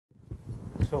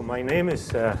So my name is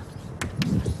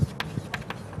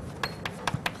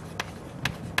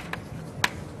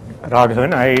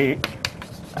Raghavan. I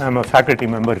am a faculty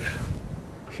member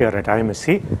here at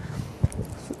IMSC.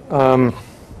 I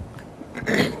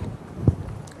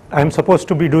am supposed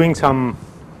to be doing some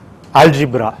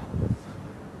algebra,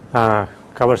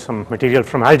 cover some material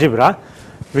from algebra.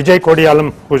 Vijay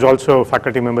Kodiyalam, who is also a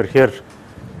faculty member here,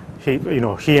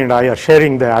 he and I are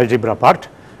sharing the algebra part.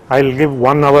 I'll give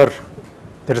 1 hour.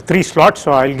 There are 3 slots,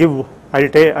 so I'll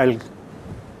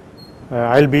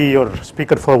be your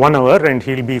speaker for 1 hour, and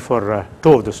he'll be for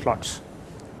 2 of the slots.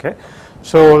 Okay.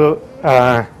 So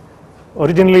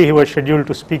originally he was scheduled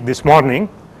to speak this morning,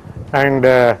 and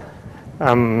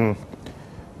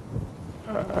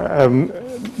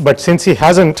but since he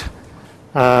hasn't,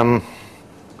 our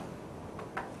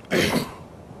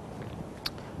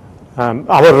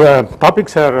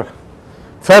topics are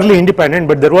fairly independent,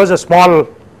 but there was a small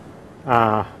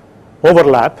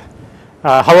overlap.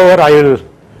 However, I will,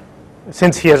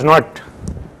 since he has not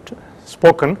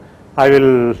spoken, I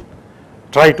will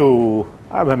try to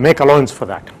make allowance for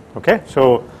that. Okay,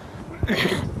 so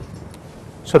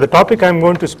the topic I am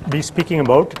going to be speaking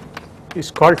about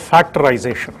is called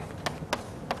factorization.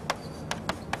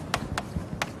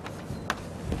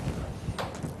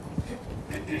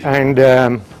 And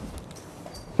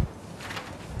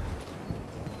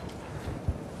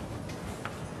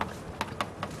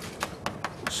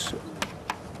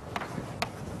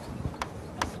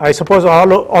I suppose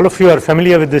all of you are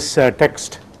familiar with this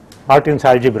text, Artin's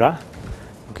Algebra.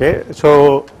 Okay,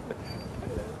 so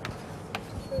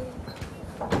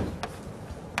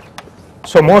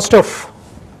most of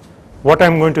what I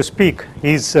am going to speak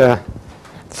is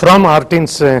from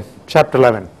Artin's chapter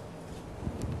 11.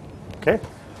 Okay,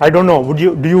 I don't know.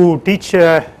 Do you teach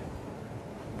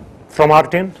from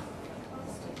Artin?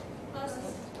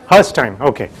 Herstein.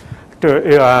 Okay.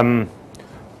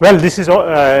 Well, this is.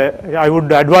 I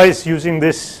would advise using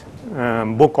this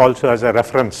book also as a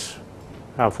reference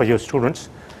for your students,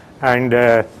 and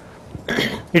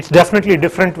it's definitely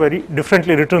different, very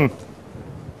differently written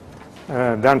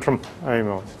than from.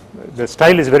 The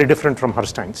style is very different from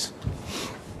Herstein's.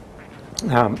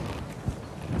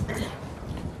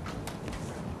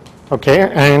 Okay,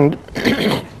 and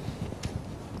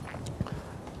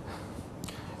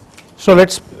so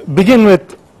let's begin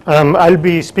with. I'll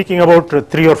be speaking about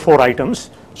 3 or 4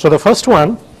 items. So the first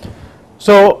one,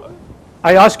 so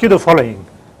I ask you the following.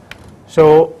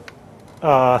 So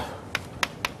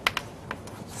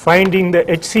finding the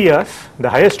HCF, the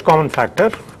highest common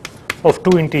factor of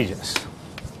 2 integers.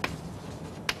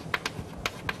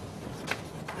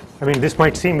 I mean, this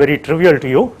might seem very trivial to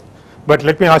you, but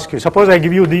let me ask you, suppose I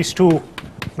give you these 2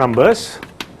 numbers,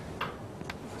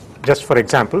 just for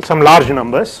example, some large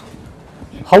numbers.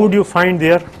 How would you find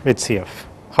their HCF?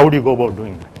 How would you go about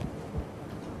doing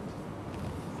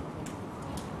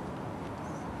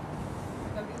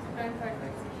that?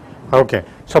 Okay,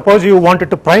 suppose you wanted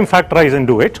to prime factorize and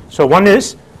do it. So one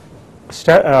is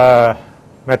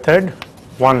method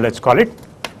 1, let's call it,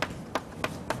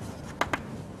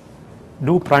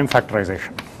 do prime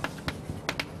factorization.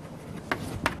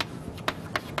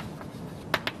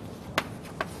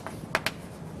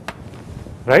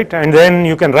 Right, and then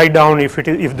you can write down if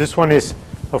this one is,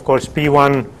 of course,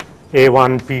 P1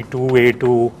 A1, P2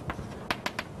 A2,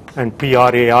 and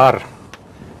PR AR,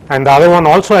 and the other one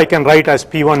also I can write as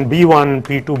P1 B1,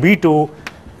 P2 B2.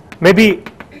 Maybe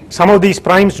some of these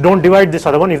primes don't divide this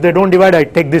other one. If they don't divide, I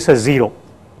take this as 0,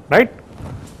 right?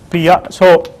 PR,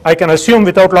 so I can assume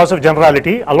without loss of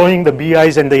generality, allowing the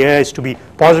BI's and the AI's to be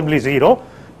possibly 0,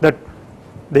 that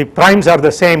the primes are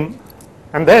the same,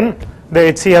 and then the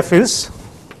HCF is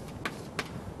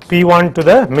P1 to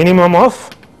the minimum of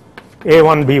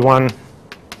A1 B1,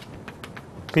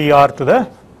 PR to the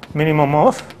minimum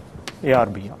of AR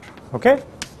BR. Okay,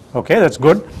 okay, that's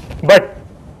good. But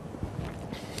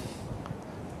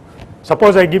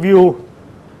suppose I give you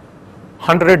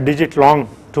 100-digit long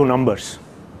 2 numbers,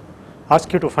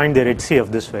 ask you to find their HCF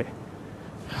this way.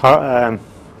 How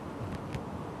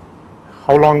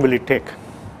long will it take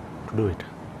to do it?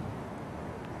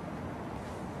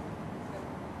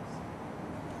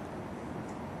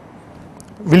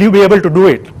 Will you be able to do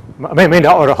it? I mean,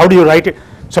 or how do you write it?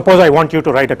 Suppose I want you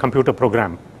to write a computer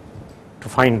program to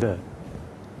find the.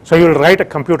 So you will write a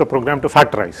computer program to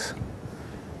factorize,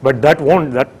 but that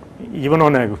won't. That even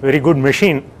on a very good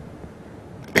machine,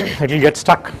 it will get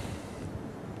stuck.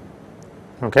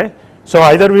 Okay. So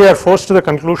either we are forced to the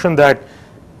conclusion that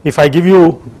if I give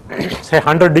you, say,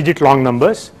 100-digit long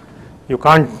numbers, you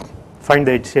can't find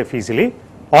the HCF easily,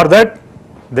 or that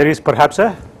there is perhaps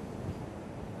a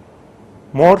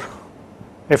more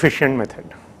efficient method.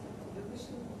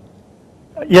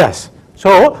 Yes.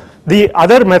 So the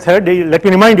other method, let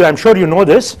me remind you, I'm sure you know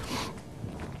this,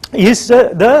 is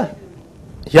so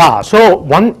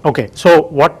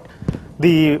what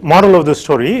the moral of the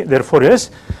story therefore is,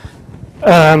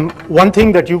 one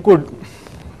thing that you could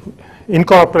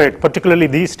incorporate particularly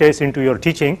these days into your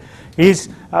teaching is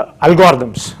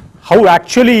algorithms. How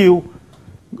actually you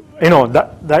know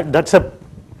that's a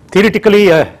theoretically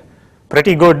a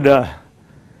pretty good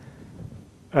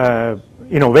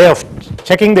way of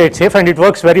checking the HCF, and it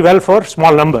works very well for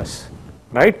small numbers,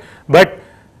 right? But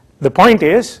the point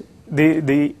is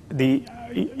the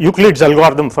Euclid's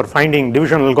algorithm for finding,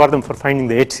 division algorithm for finding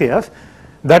the HCF,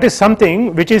 that is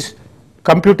something which is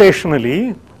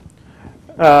computationally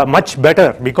much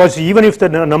better, because even if the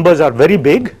numbers are very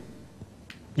big,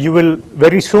 you will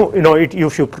very soon,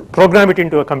 if you program it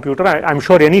into a computer, I'm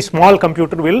sure any small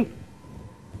computer will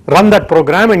run that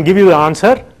program and give you the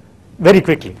answer very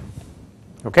quickly.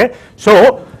 Okay,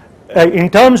 so in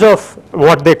terms of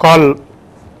what they call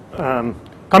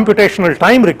computational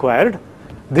time required,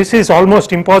 this is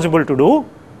almost impossible to do,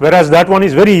 whereas that one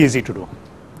is very easy to do.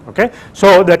 Okay,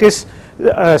 so that is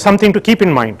something to keep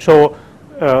in mind. So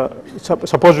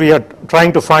suppose we are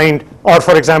trying to find, or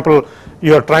for example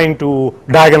you are trying to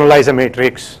diagonalize a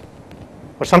matrix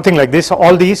or something like this,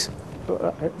 all these,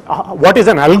 what is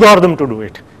an algorithm to do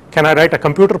it? Can I write a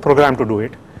computer program to do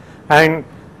it? And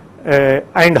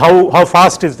how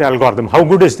fast is the algorithm? How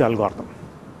good is the algorithm?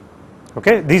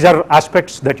 Okay, these are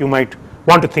aspects that you might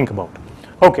want to think about.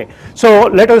 Okay, so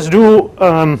let us do,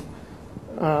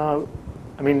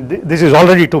 this is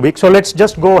already too big, so let's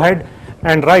just go ahead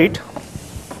and write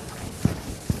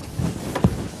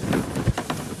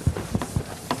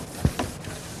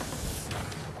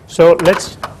so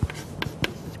let's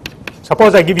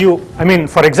suppose I give you,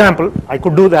 for example, I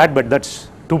could do that, but that's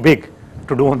too big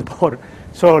to do on the board.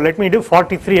 So let me do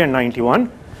 43 and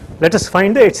 91. Let us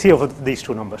find the HCF of these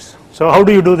two numbers. So how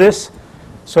do you do this?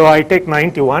 So I take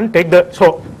 91,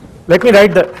 so let me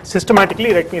write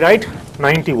systematically, let me write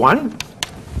 91,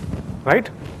 right?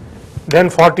 Then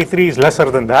 43 is lesser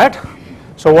than that.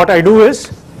 So what I do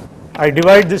is, I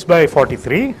divide this by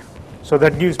 43, so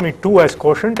that gives me 2 as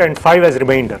quotient and 5 as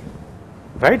remainder,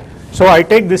 right? So I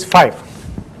take this 5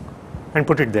 and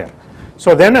put it there.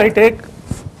 So then I take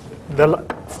the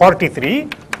 43,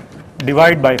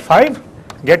 divide by 5,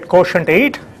 get quotient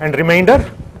 8 and remainder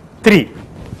 3.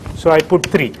 So I put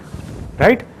 3,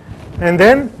 right? And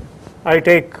then I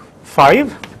take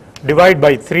 5, divide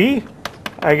by 3,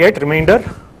 I get remainder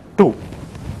 2.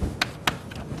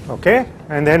 Okay,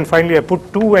 and then finally I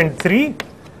put 2 and 3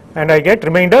 and I get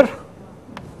remainder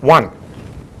 1.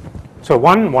 So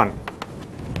 1, 1.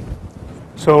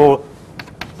 So,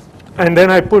 and then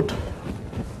I put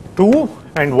 2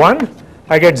 and 1,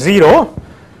 I get 0.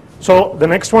 So the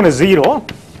next one is 0,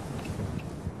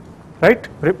 right?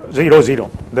 0,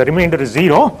 0. The remainder is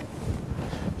 0.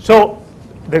 So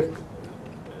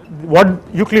what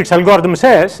Euclid's algorithm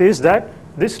says is that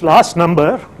this last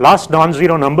number, last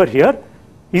non-zero number here,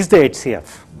 is the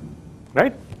HCF,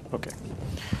 right? Okay.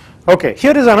 Okay.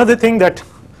 Here is another thing that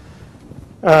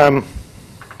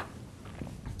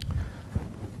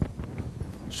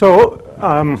so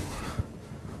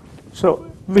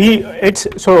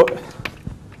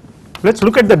let's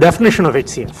look at the definition of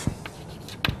HCF.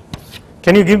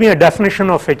 Can you give me a definition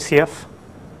of HCF,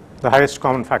 the highest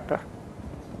common factor?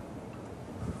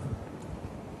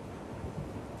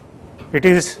 It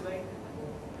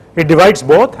divides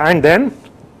both, and then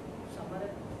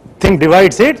thing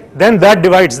divides it, then that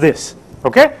divides this.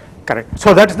 Okay, correct.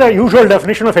 So that's the usual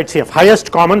definition of HCF,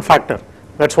 highest common factor.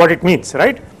 That's what it means,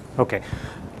 right? Okay.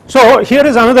 So here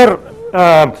is another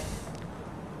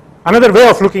way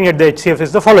of looking at the HCF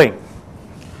is the following.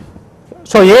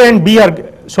 So A and B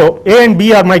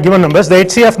are my given numbers. The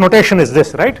HCF notation is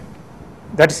this, right?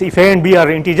 That is, if A and B are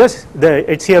integers, the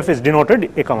HCF is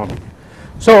denoted A comma B.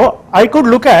 So I could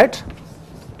look at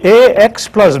AX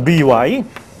plus BY,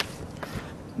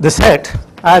 the set,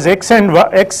 as X and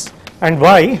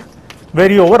Y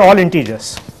vary over all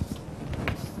integers.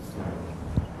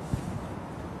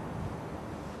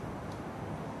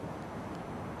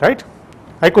 Right?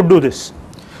 I could do this.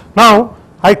 Now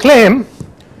I claim,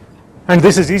 and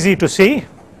this is easy to see,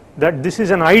 that this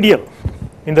is an ideal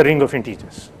in the ring of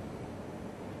integers.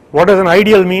 What does an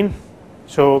ideal mean?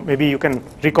 So maybe you can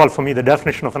recall for me the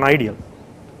definition of an ideal.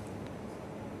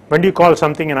 When do you call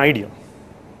something an ideal?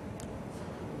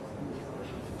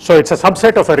 So it's a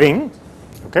subset of a ring.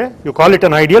 Okay, you call it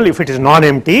an ideal if it is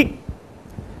non-empty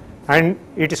and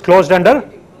it is closed under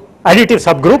Additive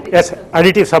subgroup, yes,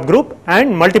 additive subgroup,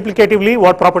 and multiplicatively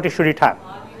what property should it have?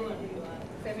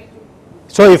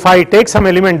 So if I take some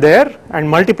element there and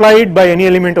multiply it by any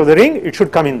element of the ring, it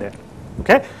should come in there.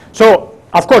 Okay. So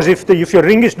of course if your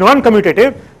ring is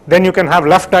non-commutative, then you can have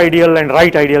left ideal and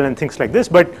right ideal and things like this,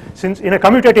 but since in a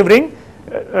commutative ring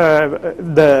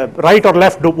the right or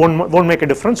left won't make a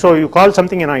difference, so you call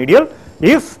something an ideal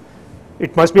if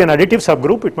it must be an additive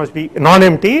subgroup, it must be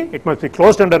non-empty, it must be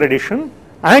closed under addition,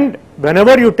 and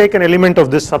whenever you take an element of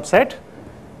this subset,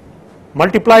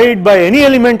 multiply it by any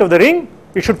element of the ring,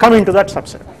 it should come into that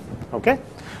subset. Okay.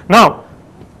 Now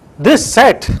this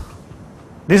set,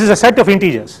 this is a set of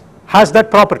integers, has that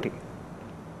property,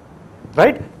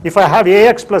 right? If I have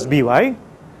ax plus by,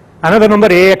 another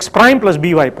number ax prime plus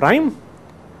by prime,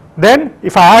 then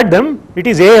if I add them, it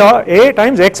is a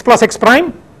times x plus x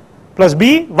prime plus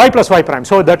b y plus y prime.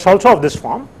 So that's also of this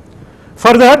form.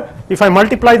 Further, if I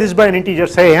multiply this by an integer,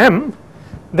 say m,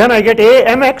 then I get a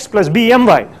mx plus b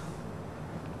my.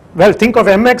 Well, think of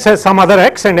mx as some other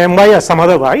x and my as some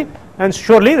other y, and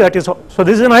surely that is, so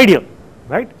this is an ideal,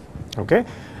 right? Okay.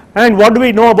 And what do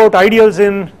we know about ideals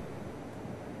in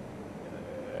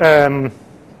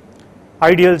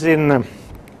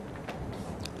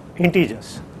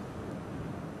integers?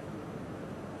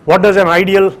 What does an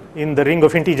ideal in the ring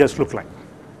of integers look like?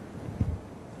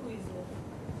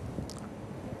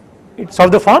 It's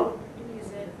of the form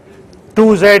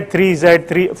 2z, 3z,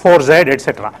 4z,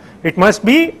 etc. It must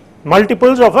be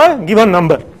multiples of a given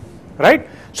number, right?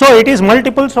 So it is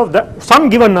multiples of some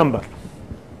given number,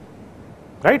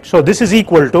 right? So this is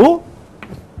equal to,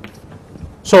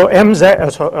 so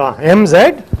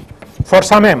mz for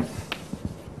some m.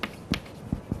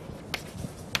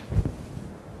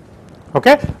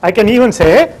 Okay, I can even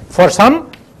say for some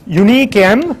unique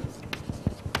m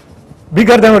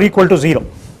bigger than or equal to 0.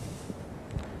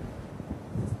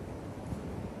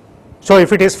 So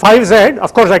if it is 5z,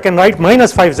 of course I can write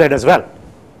minus 5z as well,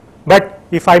 but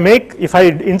if I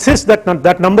insist that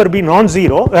that number be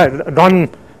non-zero,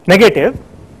 non-negative,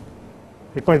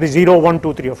 it must be 0, 1,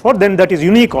 2, 3 or 4, then that is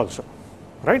unique also,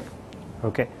 right?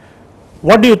 Okay.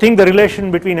 What do you think the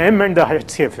relation between m and the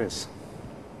HCF is?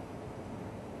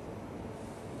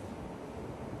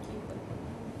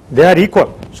 They are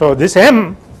equal. So this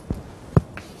m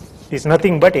is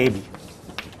nothing but AB.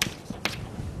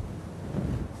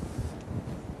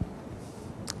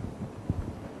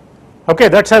 Okay,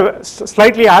 that's a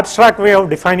slightly abstract way of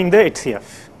defining the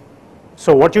HCF.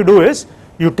 So what you do is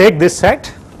you take this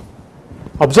set,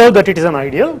 observe that it is an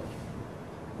ideal,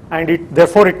 and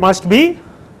therefore it must be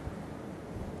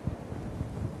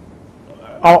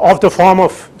of the form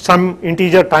of some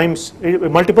integer times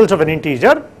multiples of an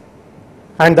integer,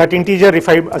 and that integer, if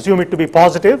I assume it to be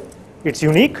positive, it's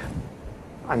unique,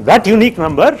 and that unique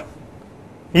number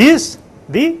is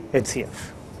the HCF.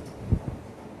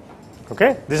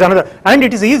 Okay, this is another, and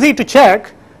it is easy to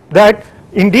check that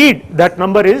indeed that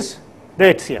number is the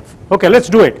HCF. Okay, let's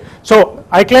do it. So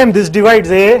I claim this divides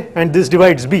A and this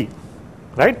divides B,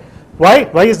 right? Why?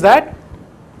 Why is that?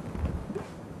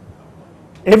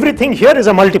 Everything here is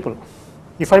a multiple.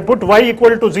 If I put y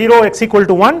equal to 0, x equal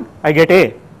to 1, I get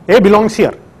A. A belongs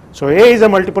here. So A is a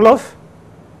multiple of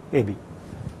AB.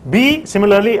 B,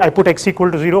 similarly, I put x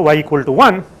equal to 0, y equal to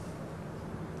 1,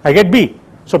 I get B.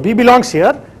 So B belongs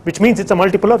here, which means it's a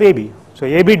multiple of AB. So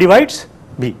AB divides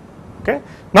B. Okay.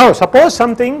 Now suppose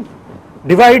something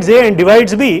divides A and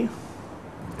divides B,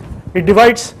 it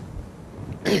divides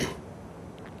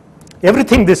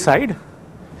everything this side,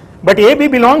 but AB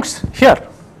belongs here,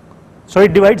 so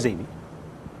it divides AB.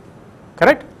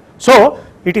 Correct? So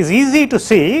it is easy to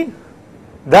see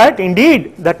that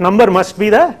indeed that number must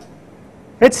be the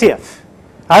HCF.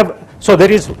 So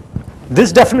there is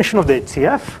this definition of the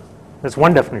HCF, that's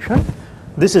one definition.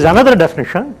 This is another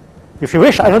definition, if you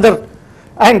wish, another,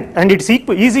 and it's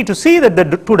easy to see that the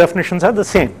two definitions are the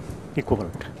same,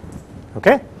 equivalent.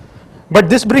 Okay, but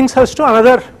this brings us to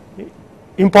another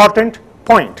important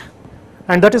point,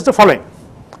 and that is the following.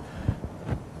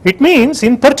 It means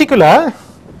in particular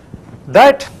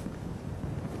that,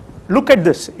 look at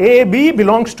this, AB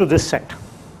belongs to this set,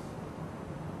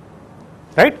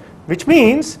 right, which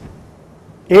means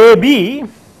AB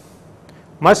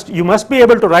you must be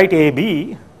able to write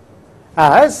AB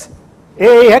as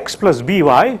AX plus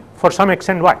BY for some x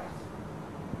and y,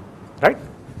 right?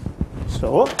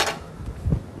 So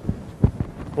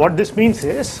what this means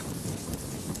is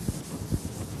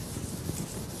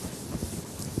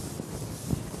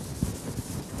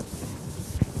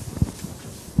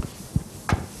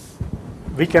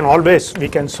we can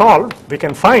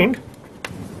find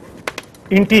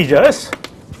integers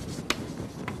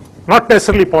not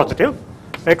necessarily positive,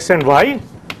 x and y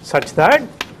such that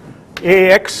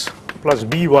ax plus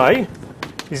by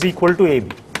is equal to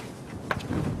ab.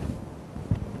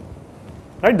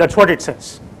 Right, that's what it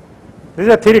says. This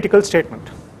is a theoretical statement.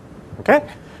 Okay.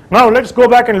 Now let's go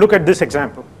back and look at this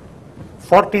example.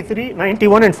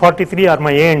 91 and 43 are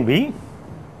my a and b,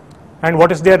 and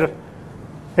what is their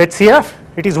HCF?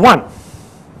 It is 1.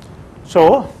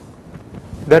 So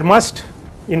there must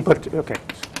okay.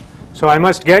 So I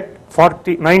must get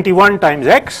 91 times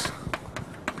x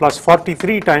plus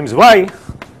 43 times y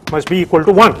must be equal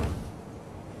to 1.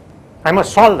 I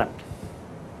must solve that.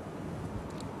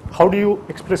 How do you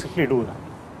explicitly do that?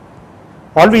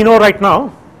 All we know right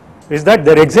now is that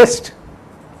there exist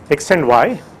x and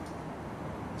y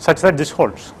such that this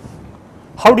holds.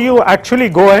 How do you actually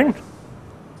go and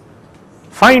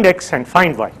find x and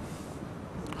find y?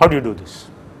 How do you do this?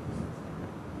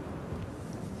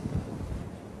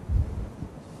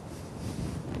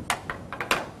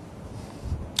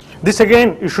 This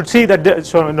again, you should see that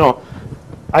so no,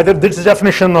 either this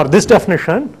definition or this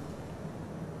definition,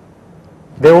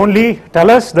 they only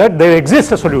tell us that there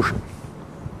exists a solution.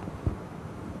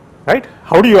 Right?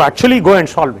 How do you actually go and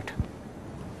solve it?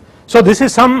 So this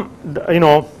is some,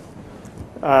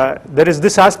 there is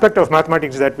this aspect of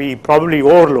mathematics that we probably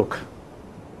overlook,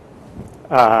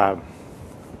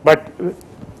 but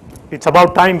it's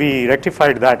about time we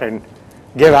rectified that and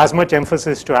gave as much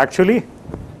emphasis to actually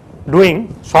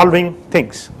solving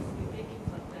things.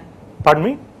 Pardon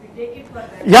me?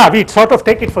 Yeah, we sort of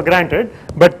take it for granted,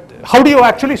 but how do you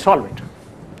actually solve it?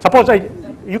 Suppose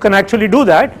you can actually do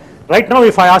that. Right now,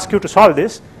 if I ask you to solve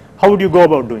this, how would you go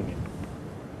about doing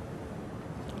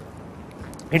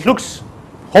it? It looks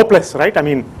hopeless, right? I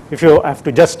mean, if you have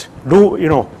to just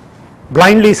do,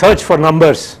 blindly search for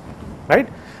numbers, right?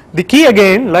 The key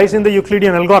again lies in the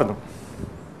Euclidean algorithm.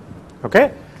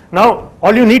 Okay? Now,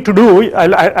 all you need to do,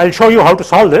 I'll show you how to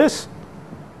solve this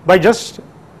by just,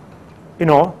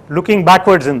 looking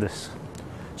backwards in this.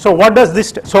 So what does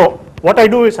this, so what I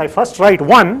do is I first write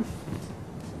 1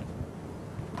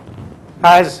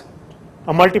 as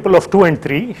a multiple of 2 and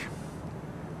 3,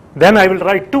 then I will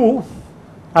write 2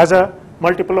 as a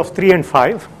multiple of 3 and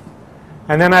 5,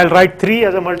 and then I'll write 3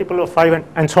 as a multiple of 5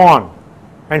 and so on.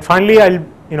 And finally I'll,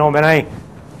 when I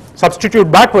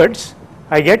substitute backwards,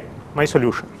 I get my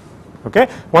solution. Okay.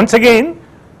 Once again,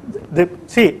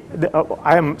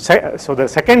 so the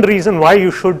second reason why you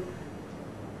should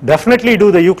definitely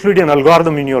do the Euclidean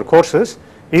algorithm in your courses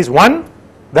is, one,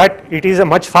 that it is a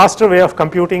much faster way of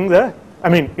computing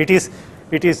it is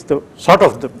the sort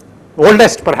of the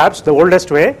oldest, perhaps the oldest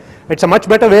way. It's a much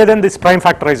better way than this prime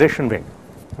factorization way,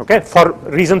 okay, for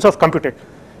reasons of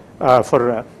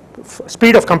for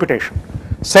speed of computation.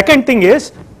 Second thing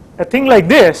is, a thing like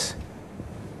this,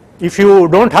 if you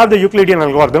don't have the Euclidean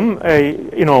algorithm,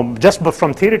 just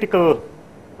from theoretical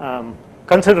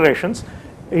considerations,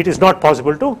 it is not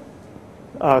possible to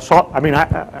solve. I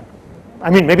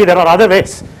mean, maybe there are other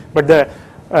ways, but the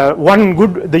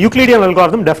Euclidean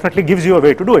algorithm definitely gives you a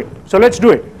way to do it. So let's do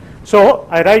it. So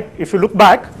I write, if you look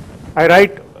back, I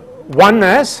write 1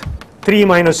 as 3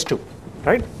 minus 2,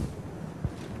 right?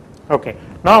 Okay.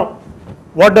 Now,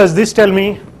 what does this tell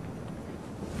me?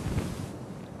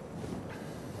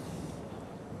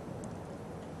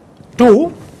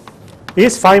 Two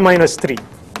is 5 minus 3,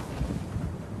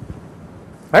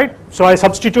 right? So I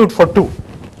substitute for 2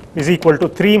 is equal to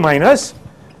 3 minus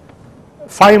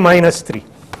 5 minus 3.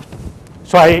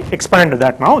 So I expand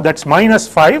that now. That's minus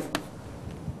 5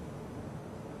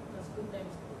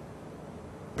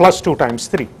 plus 2 times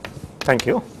 3. Thank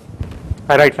you.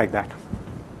 I write like that.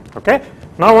 Okay.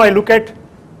 Now I look at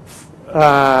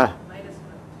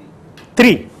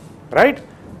 3, right?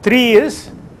 3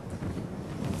 is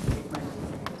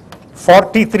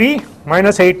 43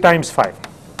 minus 8 times 5.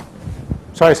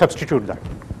 So I substitute that.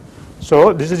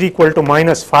 So this is equal to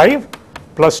minus 5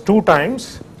 plus 2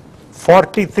 times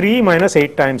 43 minus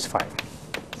 8 times 5.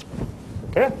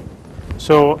 Okay.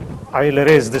 So I will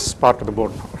erase this part of the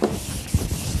board now.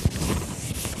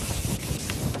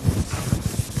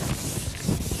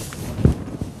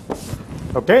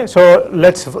 Okay. So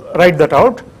let's write that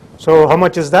out. So how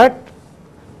much is that?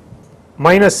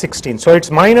 Minus 16. So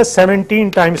it's minus 17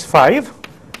 times 5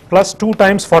 plus 2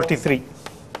 times 43.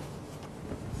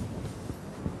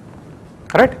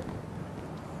 Correct?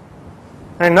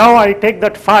 And now I take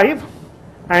that 5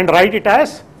 and write it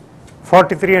as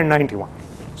 43 and 91.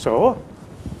 So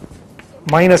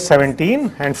minus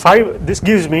 17 and 5, this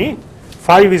gives me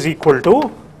 5 is equal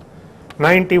to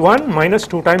 91 minus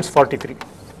 2 times 43.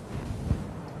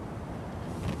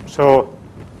 So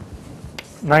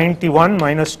 91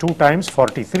 minus 2 times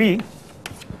 43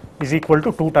 is equal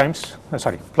to 2 times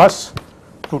plus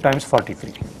 2 times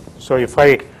 43. So if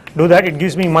I do that, it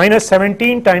gives me minus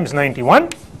 17 times 91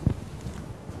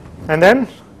 and then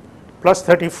plus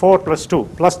 34 plus 2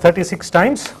 plus 36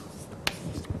 times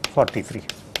 43.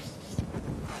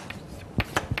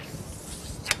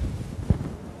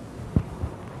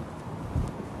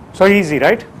 So easy,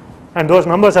 right? And those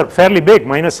numbers are fairly big,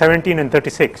 minus 17 and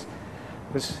 36.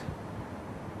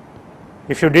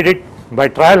 If you did it by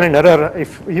trial and error,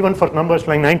 if even for numbers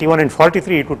like 91 and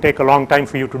 43, it would take a long time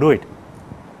for you to do it,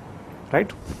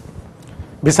 right?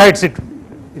 Besides it,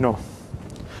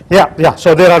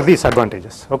 so there are these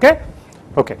advantages. Okay.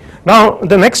 Now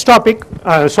the next topic,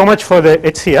 so much for the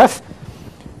HCF,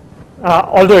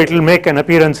 although it will make an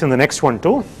appearance in the next one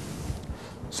too.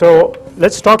 So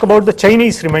let's talk about the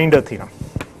Chinese remainder theorem.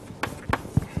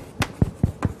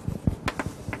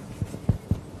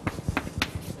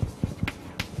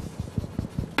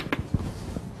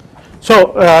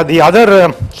 So the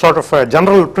other sort of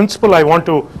general principle I want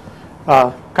to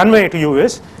convey to you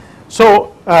is,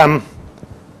 so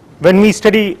when we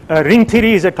study ring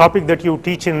theory is a topic that you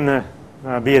teach in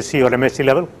BSc or MSc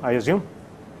level, I assume.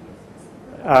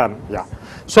 Yeah.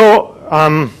 So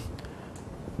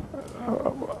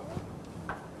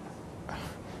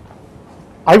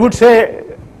I would say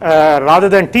rather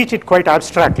than teach it quite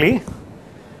abstractly,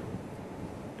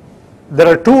 there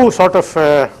are two sort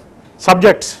of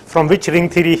subjects from which ring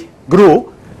theory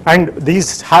grew, and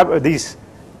these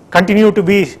continue to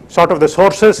be sort of the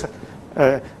sources.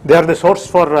 They are the source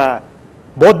for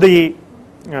both the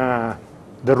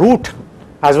root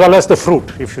as well as the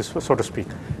fruit, if you so to speak.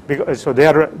 So they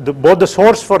are both the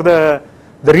source for the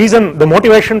reason, the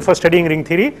motivation for studying ring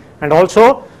theory, and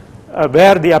also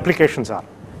where the applications are.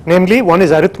 Namely, one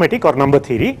is arithmetic or number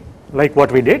theory, like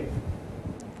what we did.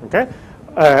 Okay.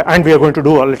 And we are going to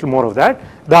do a little more of that.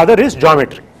 The other is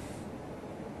geometry.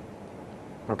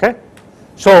 Okay.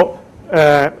 So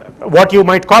what you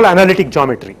might call analytic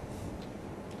geometry.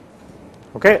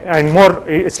 Okay,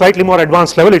 and slightly more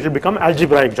advanced level, it will become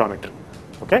algebraic geometry.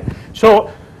 Okay.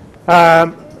 So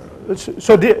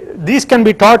these can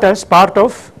be taught as part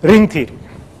of ring theory.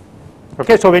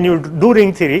 Okay. So when you do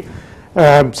ring theory,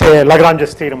 say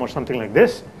Lagrange's theorem or something like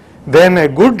this, then a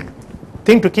good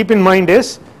thing to keep in mind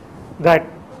is that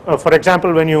for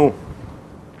example, when you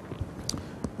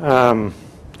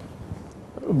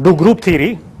do group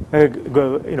theory,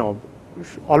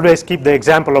 always keep the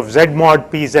example of Z mod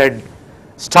PZ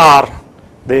star,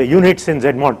 the units in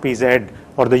Z mod PZ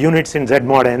or the units in Z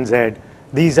mod NZ,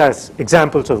 these as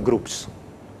examples of groups.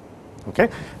 Okay.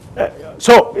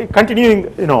 So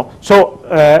continuing, so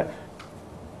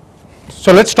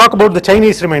let's talk about the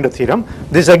Chinese remainder theorem.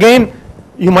 This again,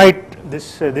 you might,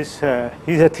 this is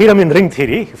a theorem in ring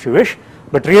theory if you wish,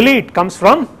 but really it comes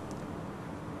from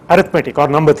arithmetic or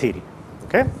number theory.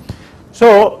 Okay.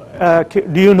 So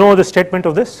do you know the statement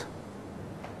of this?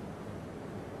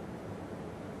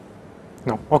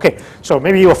 No. Okay. So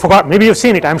maybe you have forgotten, maybe you've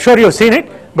seen it, I'm sure you've seen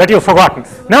it, but you've forgotten.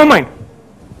 Never mind.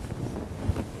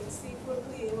 It's equal to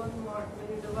A1 mod.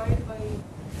 When you divide by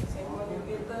M1, you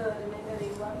get the remainder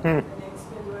A1, and next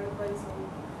you divide by some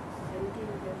M2, you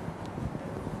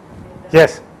get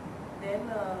Yes.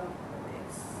 Then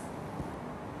X.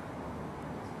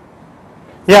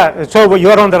 Yeah, so you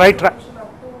are on the right track.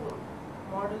 Up to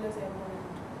modulus M1.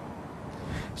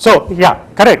 So yeah,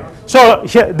 correct. So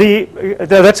here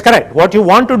that's correct. What you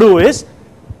want to do is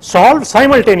solve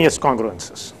simultaneous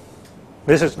congruences.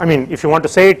 This is, I mean, if you want to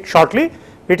say it shortly,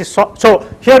 it is so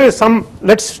here is some,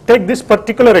 let's take this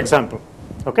particular example.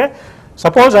 Okay.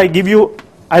 Suppose I give you,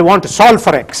 I want to solve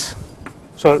for x.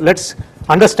 So let's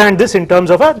understand this in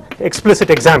terms of an explicit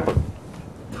example.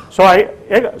 So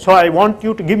I want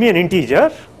you to give me an integer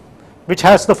which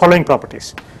has the following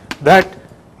properties, that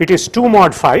it is 2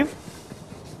 mod 5.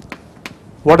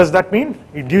 What does that mean?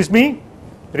 It gives me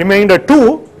remainder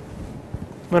 2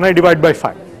 when I divide by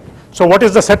 5. So what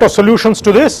is the set of solutions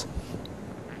to this?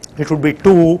 It would be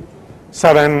 2,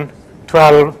 7,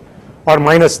 12 or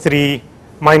minus 3,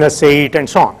 minus 8 and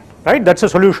so on, right? That's a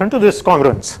solution to this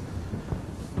congruence.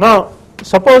 Now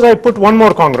suppose I put one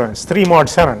more congruence, 3 mod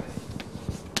 7.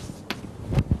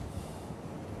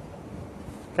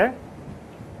 Okay.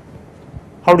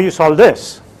 How do you solve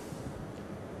this?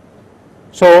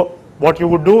 So what you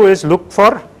would do is look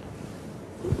for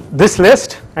this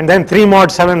list and then 3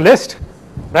 mod 7 list,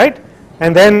 right?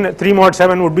 And then 3 mod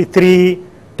 7 would be 3,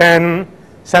 10,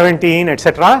 17,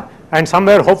 etc. And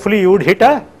somewhere hopefully you would hit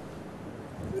that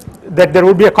there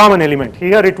would be a common element.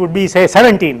 Here it would be say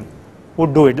 17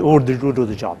 would do it, would do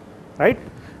the job, right?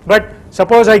 But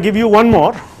suppose I give you one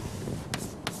more,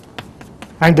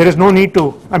 and there is no need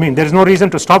to, I mean there is no reason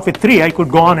to stop with 3, I could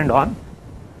go on and on.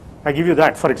 I give you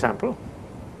that, for example.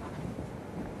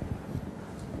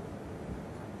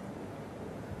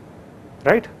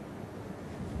 Right?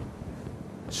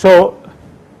 So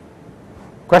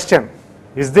question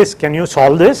is this, can you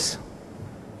solve this?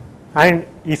 And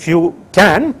if you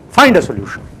can, find a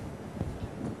solution.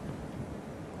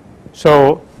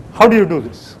 So how do you do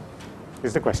this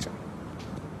is the question.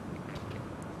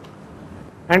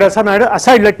 And as an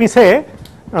aside, let me say,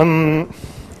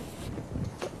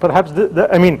 perhaps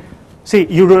I mean, see,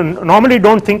 you normally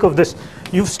don't think of this.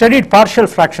 You've studied partial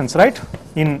fractions, right?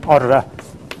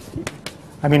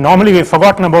 I mean, normally we've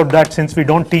forgotten about that since we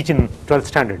don't teach in 12th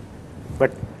standard.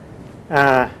 But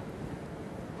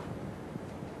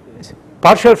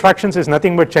partial fractions is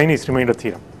nothing but Chinese remainder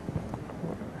theorem.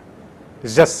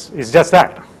 It's just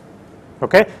that.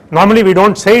 Okay. Normally we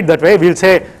don't say it that way. We'll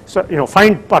say, so, you know,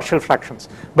 find partial fractions.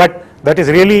 But that is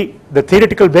really the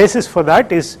theoretical basis for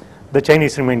that is the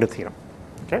Chinese remainder theorem.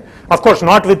 Okay. Of course,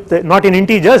 not in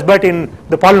integers, but in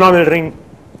the polynomial ring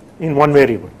in one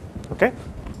variable. Okay.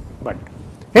 But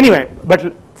anyway,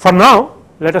 but for now,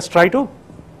 let us try to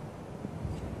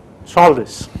solve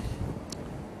this.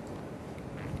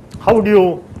 How would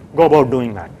you go about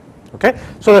doing that? Okay.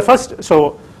 So the first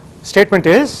statement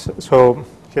is, so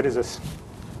here is this.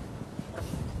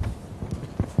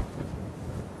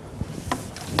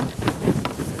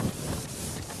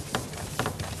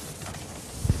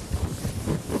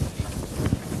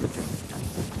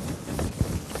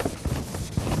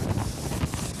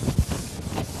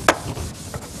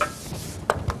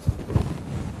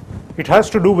 It has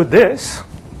to do with this.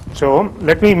 So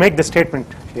let me make the statement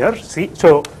here.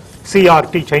 So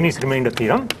CRT, Chinese remainder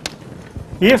theorem.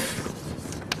 If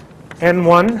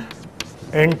n1,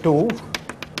 n2,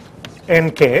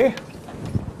 nk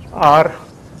are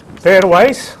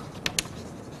pairwise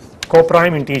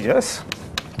coprime integers,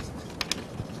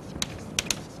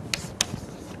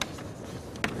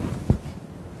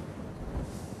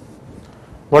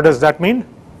 what does that mean?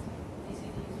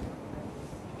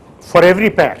 For every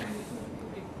pair.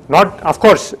 Not, of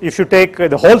course, if you take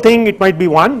the whole thing, it might be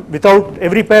 1 without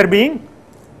every pair being,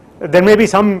 there may be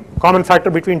some common factor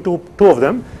between two of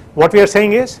them. What we are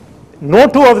saying is no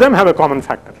two of them have a common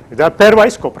factor. They are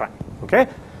pairwise coprime. Okay,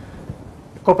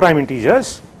 coprime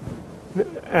integers,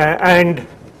 and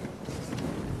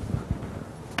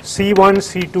C1,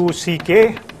 C2,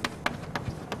 Ck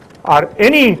are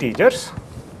any integers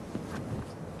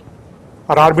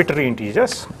or arbitrary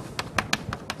integers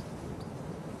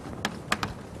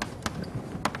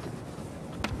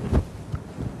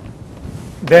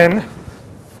then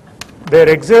there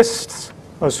exists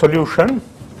a solution,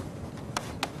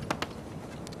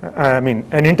 I mean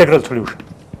an integral solution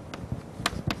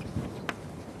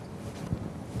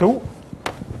to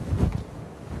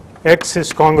x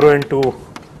is congruent to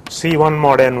C1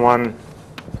 mod n1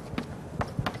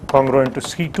 congruent to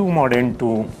C2 mod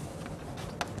n2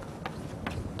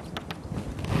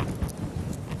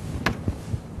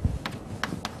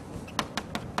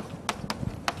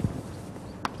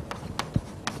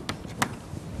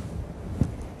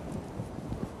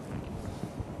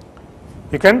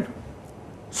 you can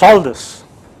solve this.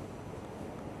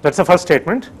 That's the first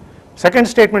statement. Second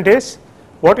statement is,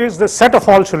 what is the set of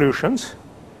all solutions?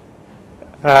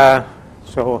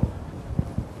 So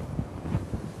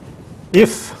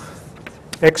if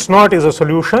x naught is a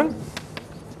solution,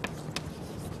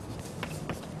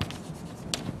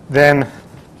 then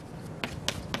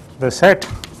the set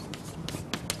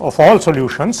of all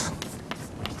solutions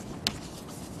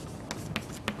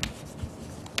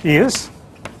is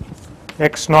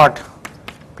x naught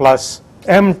plus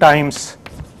m times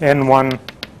n1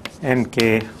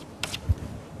 nk,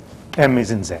 m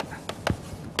is in Z.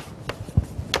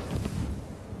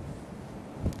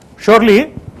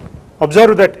 Surely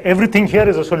observe that everything here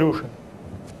is a solution,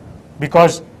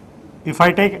 because if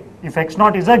x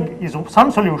naught is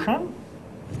some solution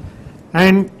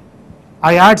and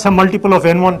I add some multiple of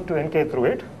n1 to nk through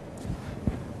it,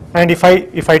 and if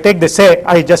I take the, say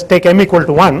I just take m equal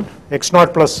to 1, x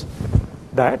naught plus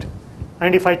that,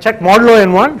 and if I check modulo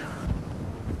n1,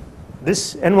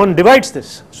 this n1 divides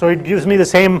this, so it gives me the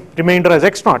same remainder as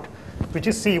x naught, which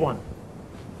is C1,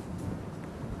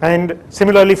 and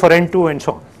similarly for n2 and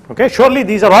so on. Okay, surely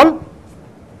these are all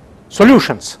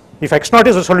solutions. If x naught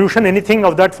is a solution, anything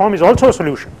of that form is also a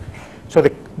solution. So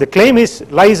the claim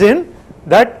lies in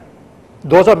that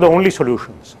those are the only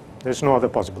solutions. There is no other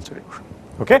possible solution.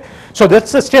 Okay, so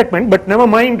that's the statement. But never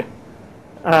mind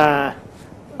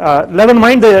never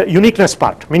mind the uniqueness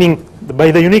part, meaning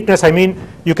by the uniqueness I mean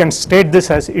you can state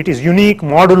this as it is unique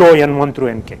modulo n1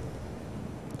 through nk.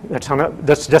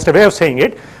 That's just a way of saying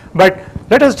it, but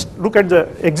let us look at the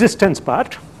existence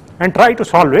part and try to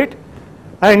solve it.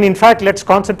 And in fact, let's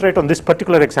concentrate on this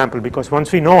particular example, because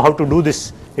once we know how to do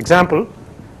this example,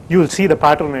 you will see the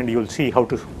pattern and you will see how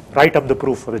to write up the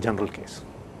proof for the general case.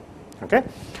 Okay,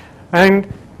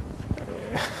 and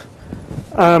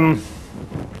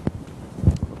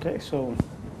okay, so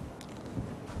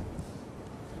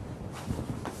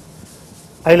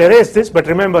I'll erase this, but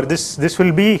remember this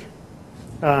will be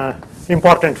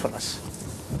important for us.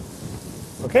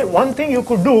 Okay, one thing you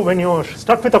could do when you're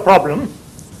stuck with a problem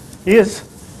is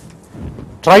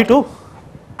try to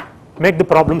make the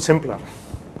problem simpler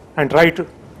and try to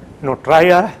try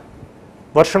a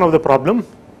version of the problem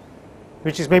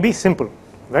which is maybe simple,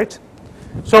 right?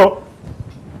 So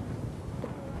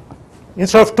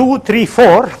instead of 2, 3,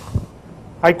 4,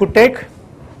 I could take,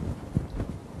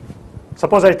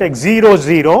 suppose I take 0,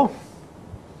 0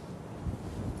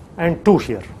 and 2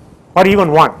 here, or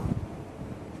even 1,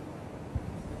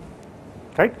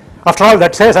 right? After all,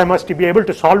 that says I must be able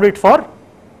to solve it for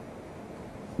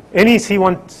any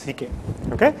C1 Ck.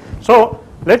 Okay, so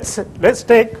let's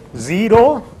take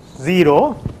 0,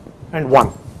 0 and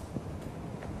 1.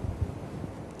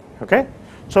 Okay,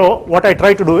 so what I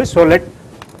try to do is, so let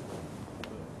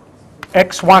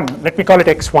x1, let me call it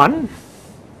x1,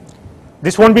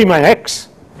 this won't be my x,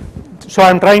 so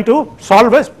I'm trying to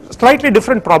solve a slightly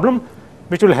different problem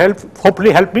which will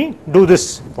hopefully help me do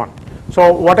this one.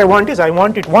 So what I want is, I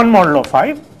want it 1 modulo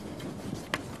 5,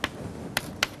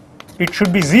 it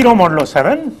should be 0 modulo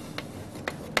 7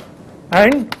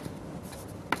 and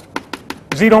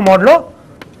 0 modulo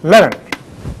 11.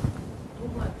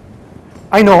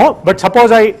 I know, but suppose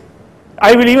I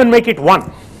will even make it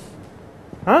 1,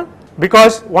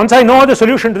 because once I know the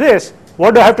solution to this,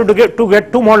 what do I have to get 2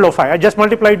 modulo 5? I just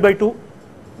multiply it by 2,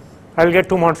 I will get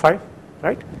 2 mod 5,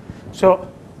 right? So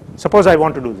suppose I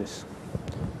want to do this.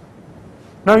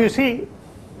 Now you see,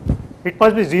 it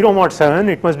must be 0 mod 7,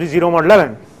 it must be 0 mod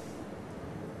 11.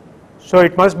 So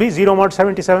it must be 0 mod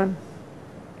 77,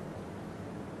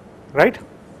 right?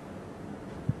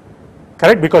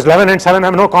 Correct, because 11 and 7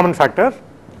 have no common factor.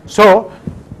 So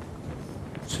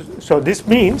this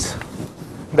means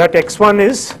that x1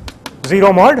 is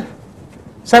 0 mod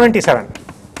 77,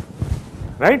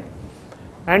 right?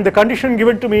 And the condition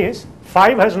given to me is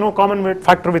 5 has no common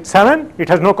factor with 7, it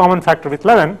has no common factor with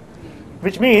 11,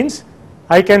 which means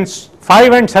I can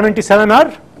 5 and 77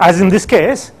 are, as in this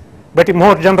case, but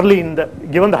more generally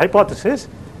given the hypothesis,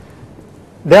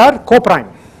 they are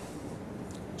co-prime.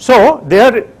 So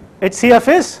their HCF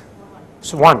is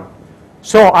 1.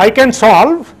 So I can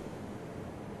solve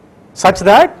such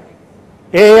that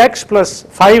AX plus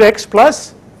 5x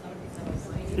plus,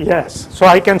 yes, so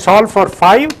I can solve for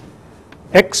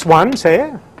 5x1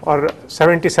 say, or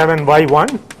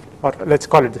 77y1, or let's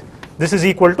call it, this is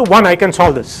equal to 1, I can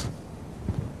solve this,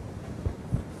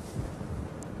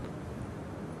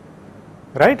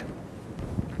 right?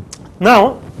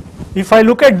 Now if I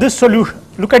look at this solution,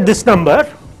 look at this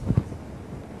number,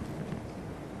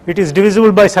 it is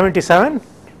divisible by 77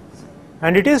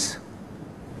 and it is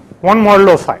 1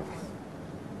 modulo 5.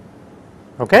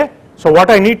 Okay, so what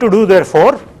I need to do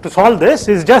therefore to solve this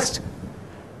is just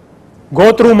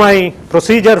go through my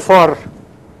procedure for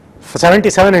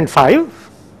 77 and 5,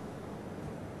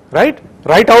 right?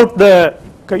 Write out the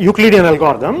Euclidean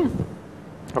algorithm.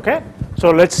 Okay, so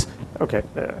let's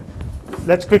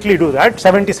quickly do that.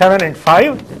 77 and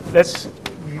 5, let's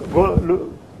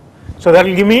go. So that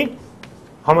will give me,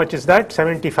 how much is that?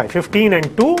 75, 15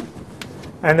 and 2,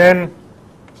 and then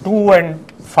 2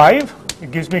 and 5, it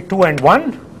gives me 2 and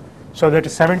 1, so that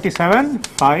is 77,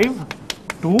 5,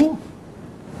 2,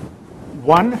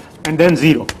 1 and then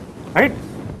 0, right?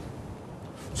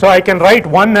 So I can write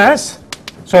 1 as,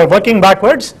 so working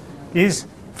backwards is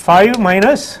 5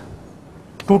 minus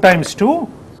 2 times 2,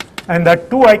 and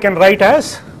that 2 I can write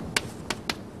as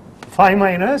 5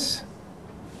 minus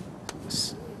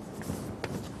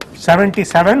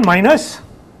 77 minus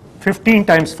 15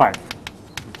 times 5.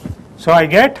 So I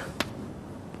get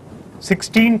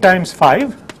 16 times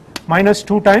 5 minus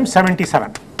 2 times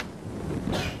 77,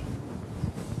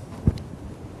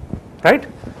 right?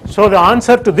 So the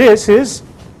answer to this is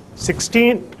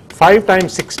 5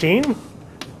 times 16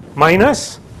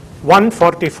 minus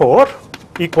 144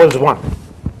 equals 1,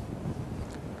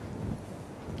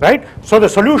 right? So the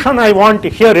solution I want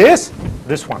here is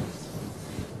this one.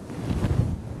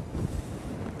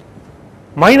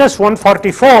 Minus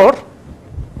 144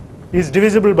 is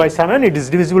divisible by 7, it is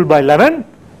divisible by 11,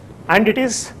 and it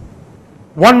is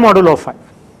 1 modulo 5.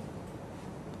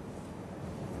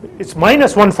 It's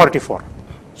minus 144.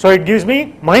 So it gives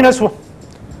me minus 4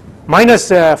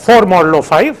 modulo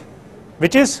 5,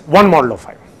 which is 1 modulo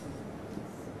 5.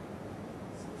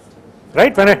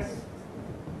 Right? When I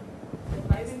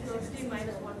 5 into 60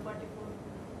 minus 144.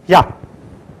 yeah.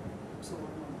 So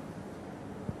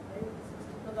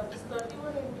that is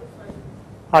 31 into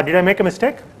 5. Did I make a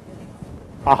mistake?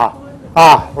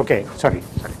 Aha. Okay. Sorry.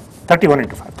 31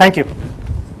 into 5. Thank you.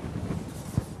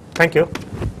 Thank you.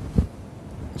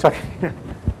 Sorry.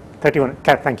 31.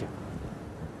 Thank you.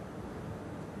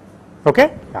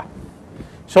 Okay? Yeah.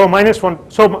 So minus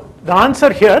 1. So the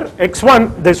answer here,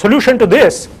 x1, the solution to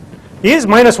this is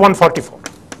minus 144.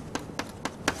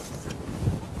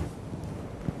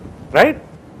 Right?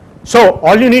 So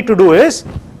all you need to do is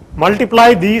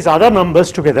multiply these other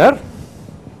numbers together.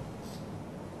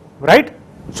 Right?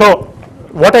 So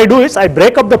what I do is I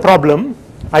break up the problem.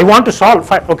 I want to solve,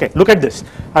 okay, look at this.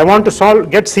 I want to solve,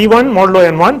 get C1 modulo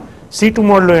N1, C2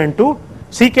 modulo N2,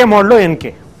 Ck modulo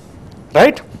Nk.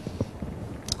 Right?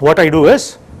 What I do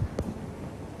is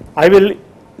I will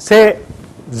say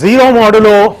 0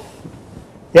 modulo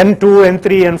N2,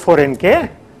 N3, N4, Nk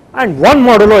and 1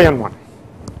 modulo N1.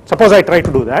 Suppose I try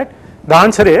to do that. The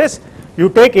answer is you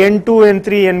take N2,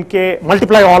 N3, Nk,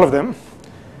 multiply all of them.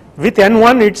 With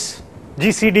N1 its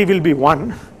GCD will be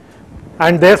 1,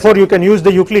 and therefore you can use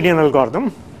the Euclidean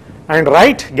algorithm and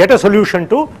get a solution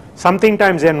to something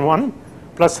times N1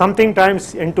 plus something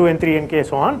times N2, N3, Nk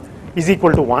so on is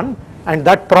equal to 1, and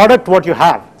that product what you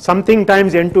have, something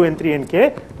times N2, N3,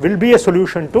 Nk will be a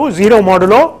solution to 0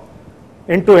 modulo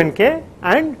N2, Nk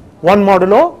and 1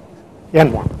 modulo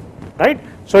N1, right?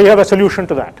 So you have a solution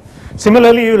to that.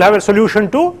 Similarly, you will have a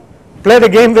solution to play the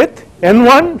game with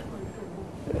N1,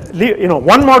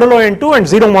 1 modulo N2 and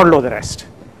 0 modulo the rest,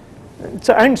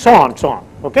 and so on,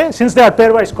 okay? Since they are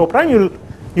pairwise coprime,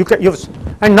 you can use.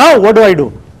 And now what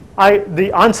do?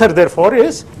 The answer therefore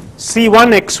is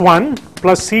C1 x1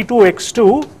 plus C2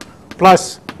 x2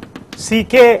 plus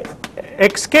Ck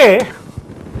xk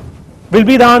will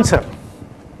be the answer,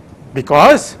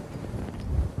 because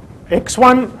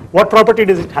x1, what property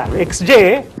does it have?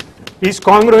 Xj is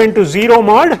congruent to 0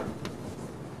 mod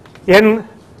n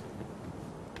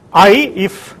I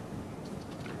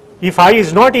if I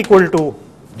is not equal to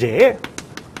j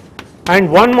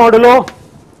and 1 modulo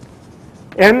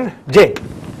n j.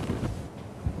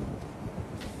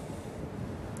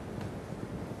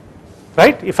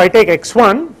 Right? If I take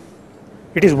x1,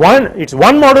 it's 1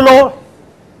 modulo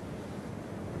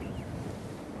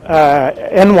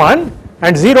n1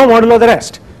 and 0 modulo the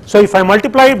rest. So if I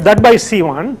multiply that by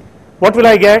C1, what will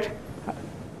I get?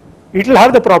 It will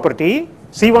have the property,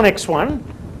 C1 x1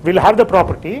 will have the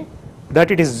property that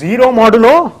it is 0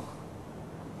 modulo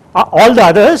all the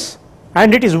others,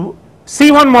 and it is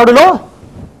C1 modulo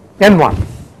N1.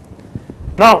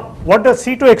 Now what does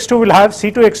C2 x2 will have?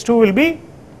 C2 x2 will be,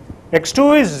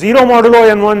 x2 is 0 modulo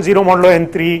N1, 0 modulo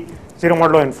N3, 0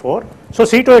 modulo N4. So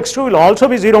C2 x2 will also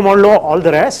be 0 modulo all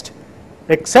the rest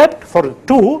except for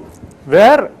 2,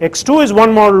 where x2 is 1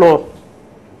 modulo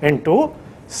N2,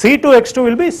 C2 x2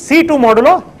 will be C2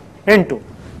 modulo N2.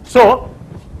 So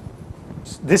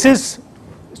this is,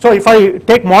 so if I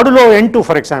take modulo N2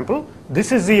 for example,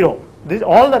 this is 0,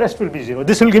 all the rest will be 0.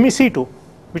 This will give me C2,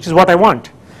 which is what I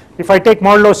want. If I take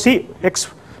modulo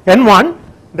N1,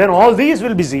 then all these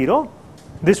will be 0,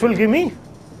 this will give me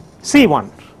C1,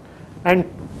 and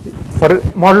for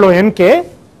modulo Nk,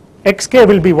 xk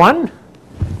will be 1,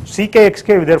 Ck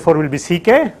xk therefore will be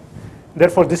Ck,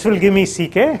 therefore this will give me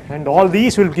Ck and all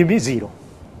these will give me 0.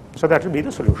 So that will be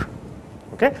the solution.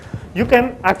 Okay. You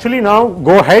can actually now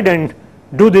go ahead and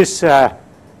do this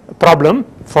problem.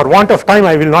 For want of time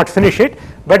I will not finish it,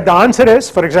 but the answer is,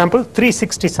 for example,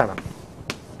 367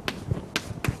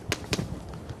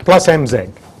 plus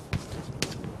mz.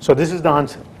 So this is the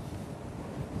answer.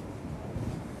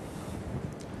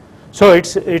 So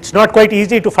it's not quite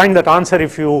easy to find that answer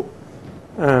if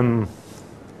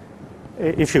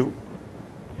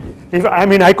I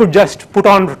mean I could just put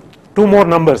on 2 more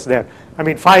numbers there. I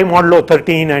mean 5 modulo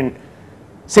 13 and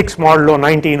 6 modulo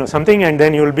 19 or something, and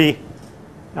then you will be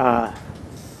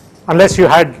unless you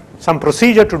had some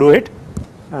procedure to do it,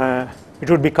 it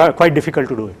would be quite difficult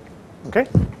to do it. Okay.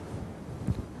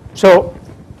 So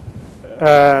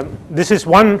this is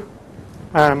one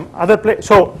other place.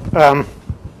 So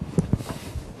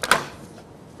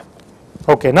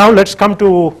okay, now let's come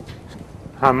to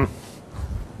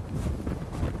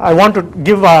I want to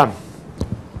give I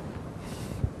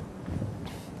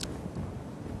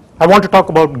want to talk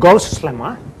about Gauss'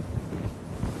 lemma.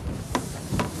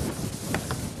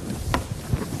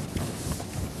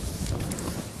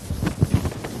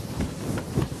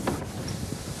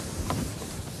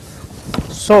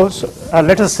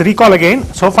 let us recall again.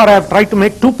 So far I have tried to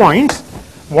make 2 points.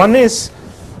 One is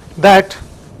that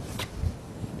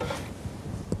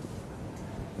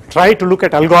try to look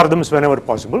at algorithms whenever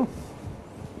possible.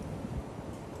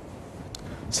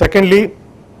 Secondly,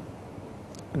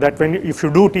 that if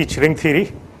you do teach ring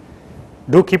theory,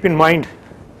 do keep in mind,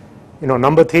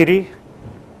 number theory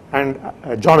and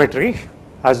geometry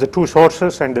as the 2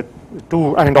 sources and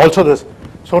also the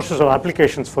sources of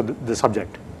applications for the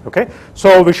subject. Okay,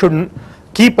 so we should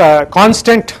keep a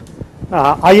constant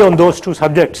eye on those 2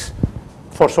 subjects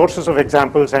for sources of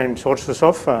examples and sources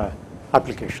of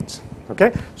applications.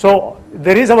 Okay, so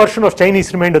there is a version of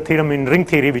Chinese remainder theorem in ring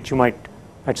theory which you might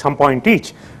at some point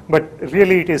teach, but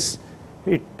really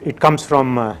it comes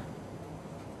from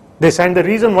this, and the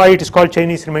reason why it is called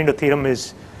Chinese remainder theorem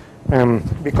is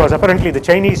because apparently the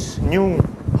Chinese knew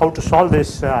how to solve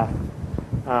this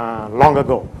long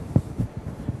ago,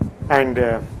 and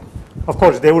of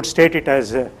course they would state it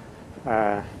as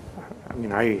I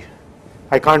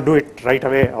can't do it right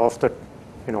away off the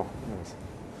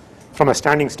from a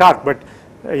standing start, but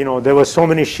there were so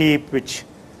many sheep which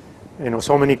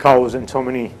so many cows and so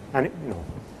many,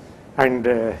 and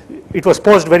it was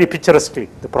posed very picturesquely,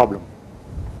 the problem.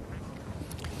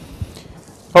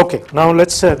 Okay, now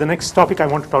let's the next topic I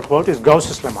want to talk about is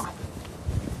Gauss's lemma.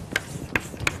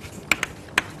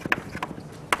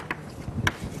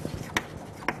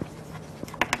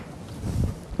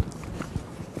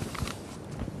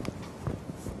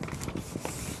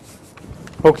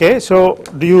 Okay, so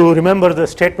do you remember the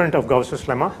statement of Gauss's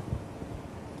lemma?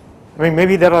 I mean,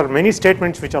 maybe there are many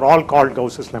statements which are all called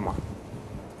Gauss's lemma,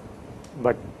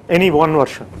 but any one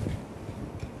version.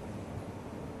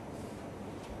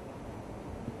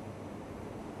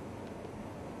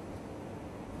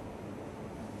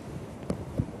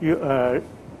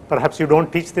 Perhaps you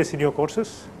don't teach this in your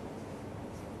courses,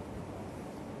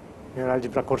 your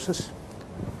algebra courses.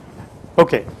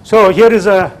 Okay, so here is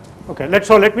a, okay,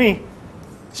 let me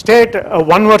state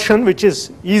one version which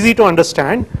is easy to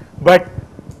understand, but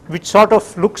which sort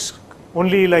of looks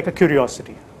only like a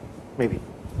curiosity, maybe.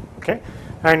 Okay,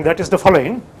 and that is the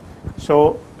following.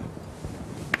 So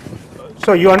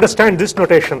you understand this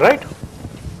notation, right?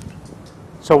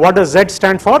 So what does Z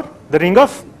stand for? The ring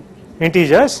of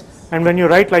integers, and when you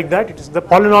write like that, it is the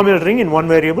polynomial ring in one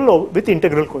variable with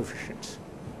integral coefficients,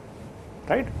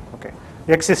 right? Okay,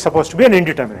 X is supposed to be an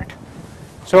indeterminate.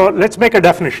 So let's make a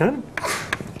definition.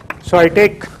 So I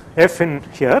take f in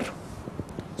here.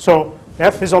 So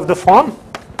f is of the form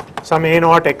some a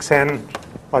naught xn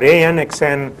or an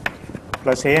xn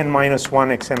plus an minus 1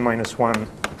 xn minus 1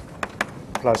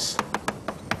 plus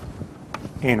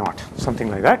a naught,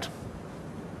 something like that.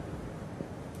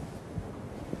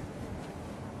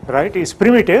 Right, is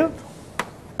primitive.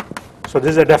 So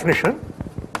this is a definition.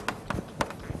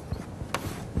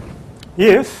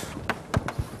 If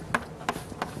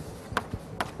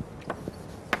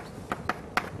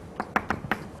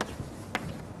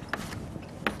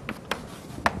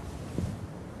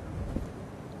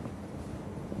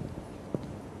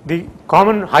the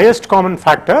highest common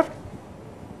factor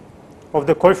of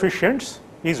the coefficients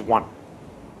is 1.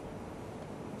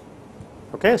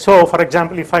 Okay, so for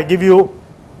example, if I give you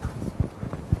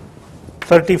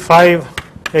 35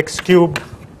 x cubed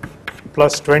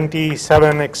plus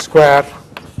 27 x square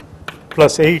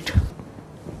plus 8,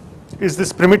 is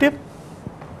this primitive?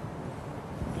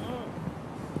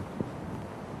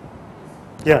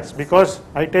 Yes, because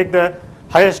I take the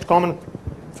highest common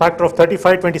factor of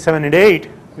 35, 27 and 8,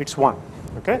 it's 1.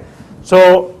 Okay,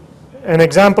 so an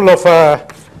example of a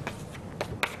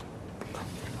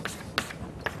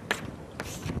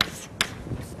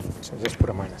just put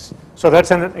a minus. So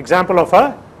that's an example of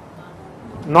a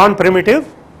non-primitive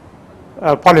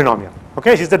polynomial.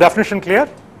 Okay, is the definition clear?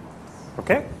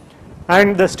 Okay,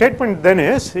 and the statement then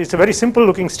is, it's a very simple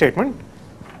looking statement.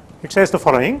 It says the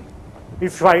following: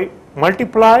 if I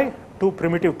multiply 2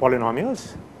 primitive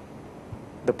polynomials,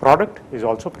 the product is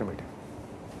also primitive.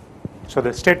 So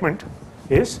the statement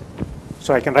is,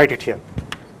 so I can write it here,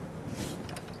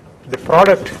 the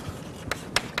product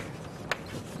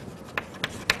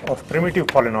of primitive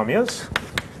polynomials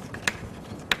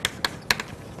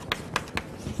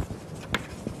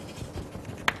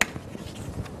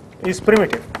is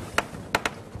primitive.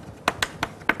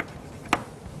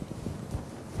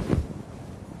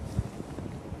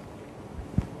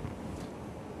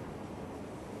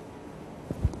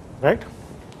 Right?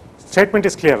 Statement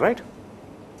is clear, right?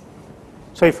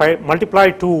 So if I multiply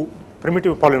 2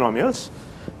 primitive polynomials,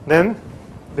 then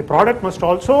the product must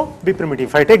also be primitive.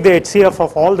 If I take the HCF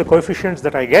of all the coefficients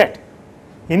that I get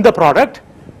in the product,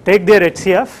 take their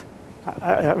HCF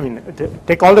I mean,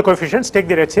 take all the coefficients, take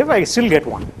their HCF, I still get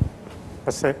 1.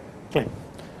 That's a claim.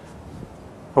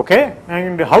 Okay,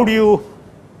 and how do you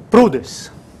prove this?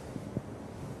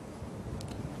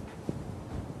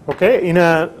 Okay,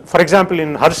 for example,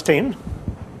 in Herstein,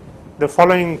 the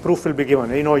following proof will be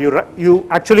given. You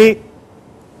actually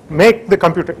make the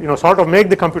sort of make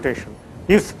the computation.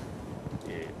 If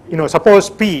suppose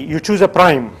P, you choose a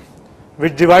prime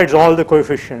which divides all the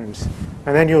coefficients,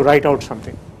 and then you write out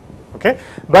something. Okay,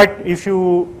 but if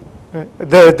you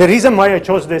the reason why I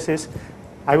chose this is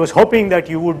I was hoping that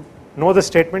you would know the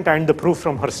statement and the proof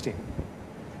from Herstein,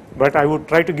 but I would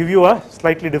try to give you a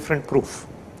slightly different proof.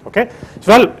 Okay,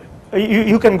 so well,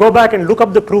 you can go back and look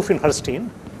up the proof in Herstein,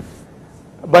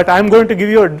 but I'm going to give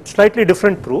you a slightly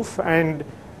different proof, and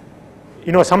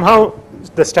somehow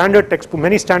the standard textbook,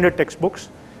 many standard textbooks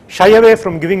shy away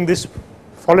from giving this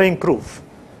following proof,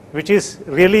 which is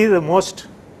really the most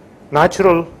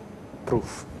natural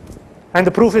proof, and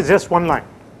the proof is just one line.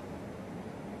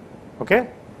 Okay,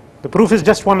 the proof is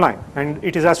just one line, and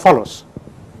it is as follows.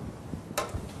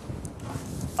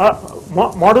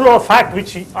 Modulo of fact,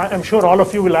 which I am sure all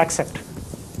of you will accept.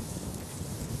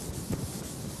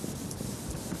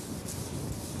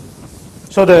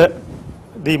 So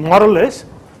the moral is,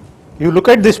 you look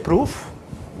at this proof,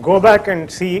 go back and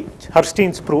see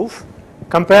Herstein's proof,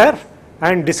 compare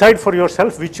and decide for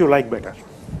yourself which you like better.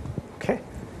 Okay,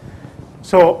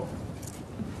 so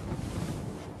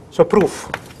proof.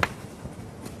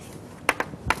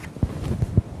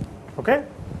 Okay,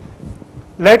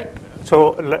 let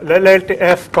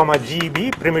f comma g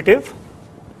be primitive,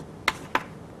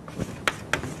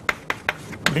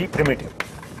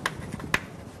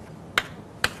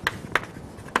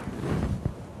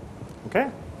 Okay,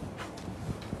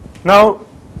 now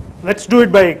let's do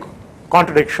it by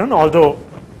contradiction, although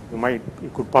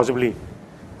you could possibly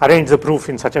arrange the proof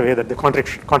in such a way that the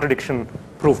contradiction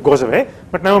proof goes away,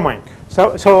 but never mind.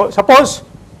 So suppose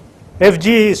fg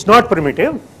is not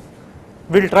primitive,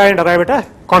 we'll try and arrive at a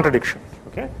contradiction.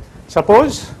 Okay,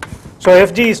 suppose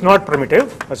fg is not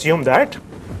primitive, assume that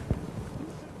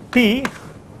p,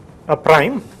 a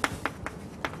prime,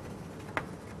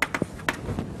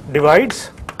 divides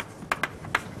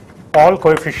all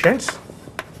coefficients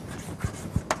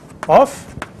of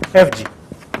fg.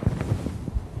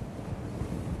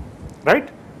 Right?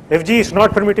 Fg is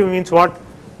not primitive means what?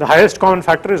 The highest common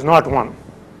factor is not 1,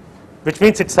 which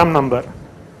means it's some number.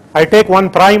 I take one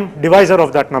prime divisor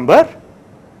of that number,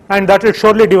 and that will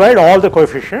surely divide all the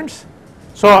coefficients.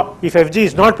 So if fg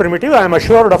is not primitive, I am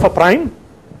assured of a prime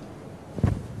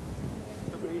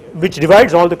which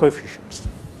divides all the coefficients.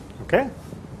 Okay.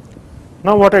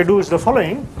 Now what I do is the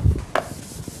following.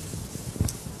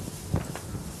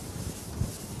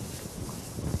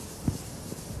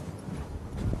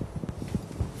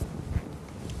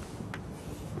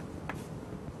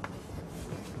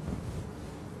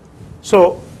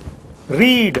 So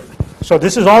read, so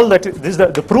this is all that, this is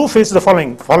the proof is the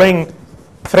following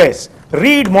phrase,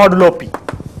 read modulo p.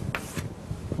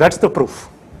 That's the proof.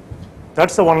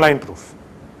 That's the one line proof.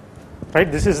 Right?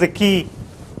 This is the key.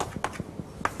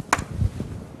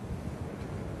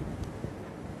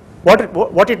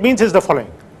 What it means is the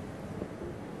following.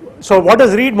 So what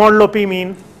does read modulo p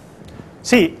mean?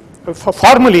 See,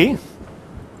 formally,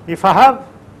 if I have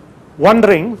one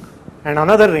ring and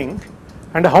another ring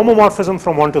and a homomorphism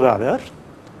from one to the other,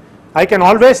 I can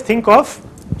always think of,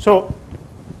 so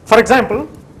for example,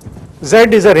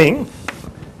 Z is a ring,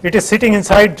 it is sitting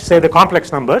inside say the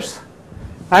complex numbers,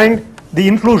 and the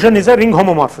inclusion is a ring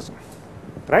homomorphism,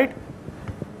 right?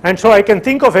 And so I can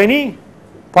think of any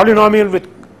polynomial with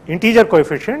integer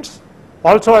coefficients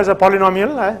also as a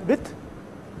polynomial with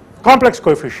complex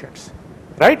coefficients,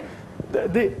 right?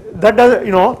 That does,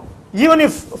 even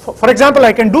if, for example,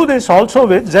 I can do this also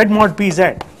with Z mod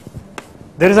pz.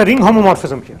 There is a ring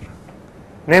homomorphism here.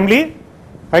 Namely,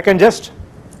 I can just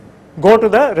go to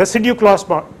the residue clause,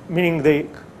 meaning the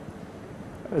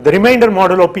remainder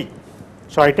modulo p.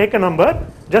 So I take a number,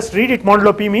 just read it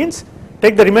modulo p means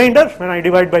take the remainder when I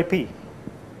divide by p.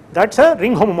 That's a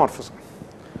ring homomorphism.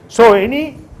 So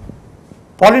any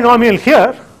polynomial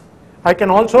here, I can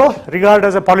also regard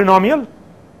as a polynomial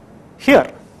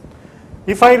here.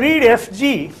 If I read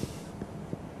fg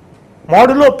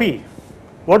modulo p,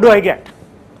 what do I get?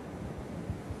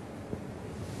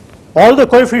 All the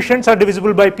coefficients are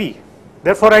divisible by p.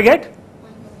 Therefore, I get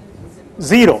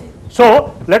 0.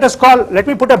 So let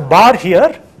me put a bar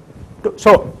here.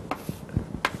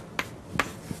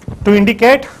 To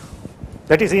indicate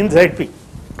that is in Zp.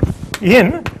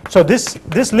 So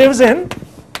this lives in,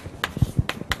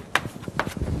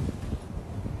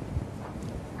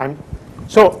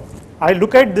 so I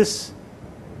look at this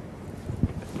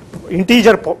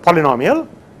integer polynomial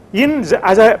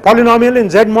as a polynomial in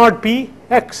Z mod P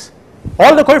x.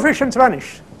 All the coefficients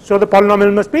vanish, so the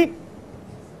polynomial must be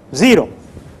 0.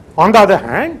 On the other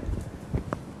hand,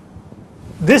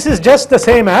 this is just the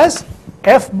same as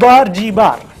f bar g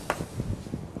bar.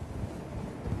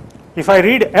 If I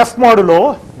read f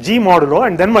modulo g modulo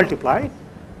and then multiply,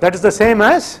 that is the same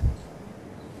as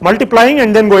multiplying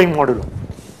and then going modulo.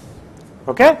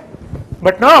 Okay?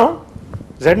 But now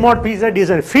Z mod pz is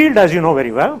a field, as you know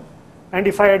very well, and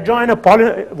if I adjoin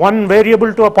one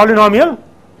variable to a polynomial,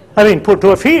 I mean put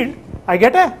to a field, I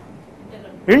get a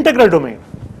integral domain,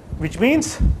 which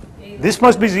means this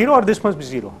must be 0 or this must be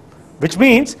 0, which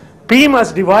means P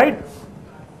must divide,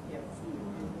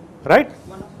 right,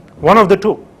 one of the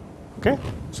two. Okay?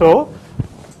 So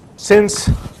since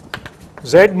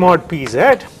Z mod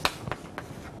pz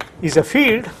is a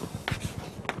field,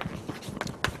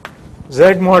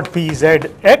 Z mod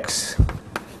pzx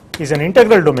is an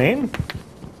integral domain,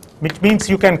 which means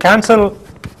you can cancel,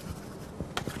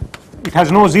 it has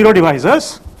no 0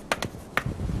 divisors.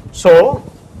 So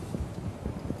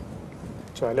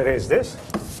I'll erase this.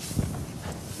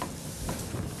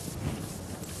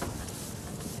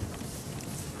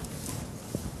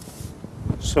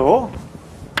 So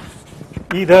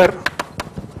either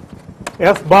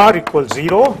f bar equals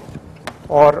 0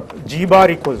 or g bar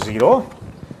equals 0,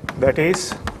 that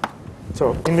is,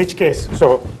 so in which case,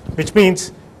 so which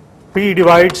means P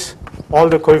divides all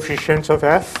the coefficients of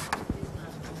f,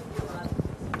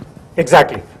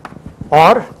 exactly,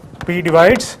 or P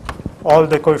divides all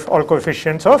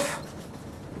coefficients of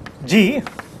g.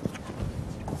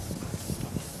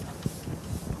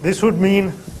 This would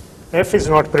mean f is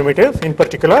not primitive in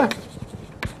particular,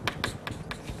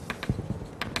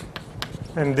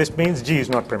 and this means g is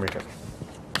not primitive.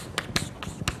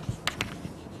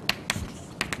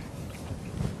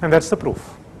 And that's the proof.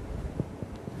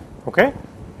 Okay?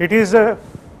 It is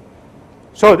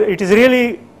so it is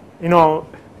really, you know,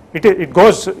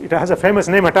 it has a famous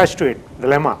name attached to it. The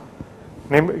lemma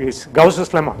name is Gauss's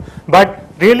lemma, but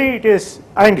really it is,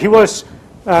 and he was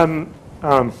I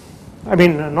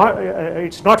mean,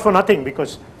 it's not for nothing,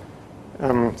 because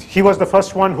he was the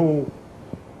first one who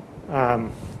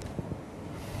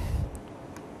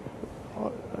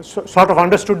sort of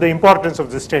understood the importance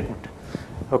of this statement.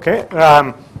 Okay,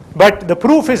 but the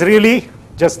proof is really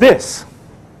just this.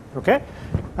 Okay,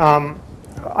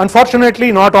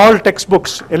 unfortunately, not all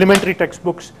textbooks, elementary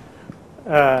textbooks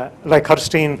like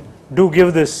Herstein, do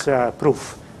give this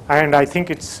proof, and I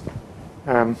think it's.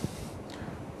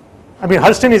 I mean,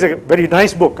 Herstein is a very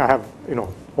nice book. I have, you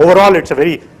know, overall it's a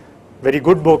very, very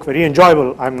good book, very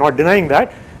enjoyable. I'm not denying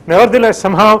that. Nevertheless,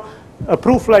 somehow a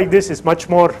proof like this is much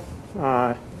more.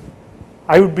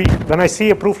 When I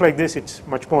see a proof like this, it's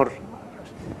much more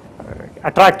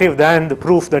attractive than the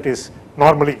proof that is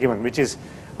normally given, which is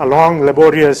a long,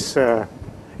 laborious, you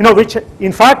know, which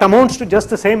in fact amounts to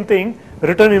just the same thing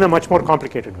written in a much more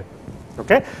complicated way.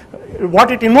 Okay,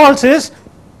 what it involves is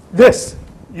this.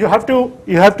 You have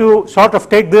to sort of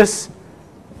take this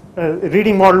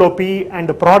reading modulo P and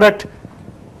the product.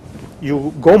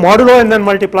 You go modulo and then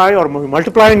multiply, or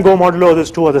multiply and go modulo.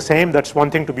 These two are the same. That's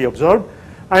one thing to be observed.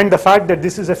 And the fact that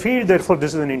this is a field, therefore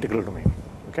this is an integral domain.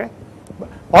 Okay,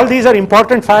 all these are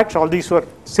important facts. All these were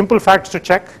simple facts to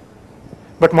check.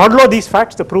 But modulo these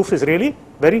facts, the proof is really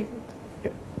very.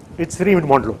 It's 3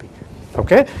 modulo P.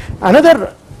 Okay,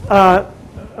 another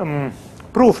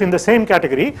proof in the same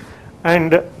category,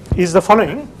 and is the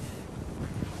following.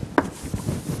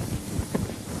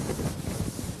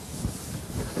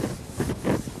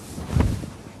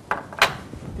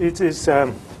 It is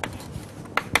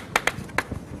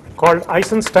called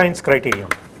Eisenstein's criterion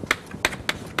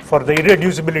for the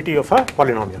irreducibility of a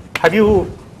polynomial. Have you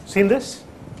seen this?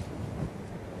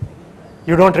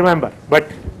 You don't remember, but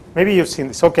maybe you've seen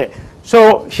this. Okay,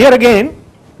 so here again,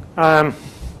 okay,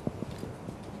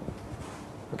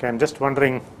 I'm just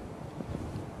wondering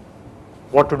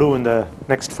what to do in the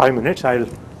next 5 minutes. I'll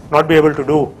not be able to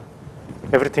do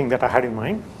everything that I had in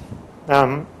mind.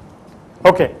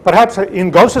 Okay, perhaps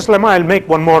in Gauss's lemma I'll make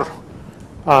one more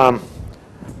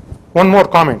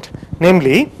comment,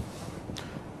 namely,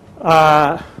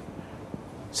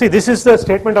 see, this is the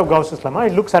statement of Gauss's lemma.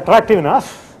 It looks attractive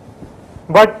enough,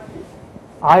 but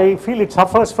I feel it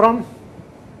suffers from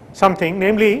something,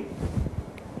 namely,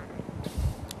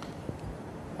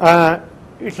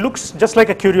 it looks just like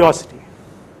a curiosity.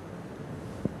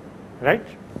 Right?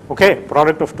 Okay,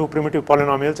 product of two primitive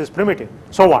polynomials is primitive.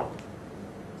 So what?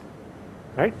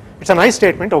 Right? It's a nice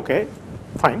statement, okay,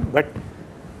 fine, but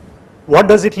what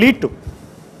does it lead to?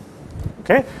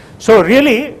 Okay. So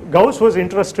really Gauss was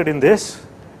interested in this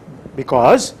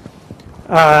because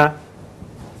there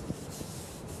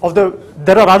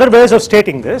are other ways of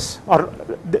stating this, or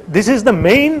this is the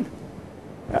main,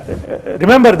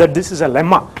 remember that this is a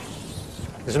lemma,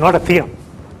 this is not a theorem.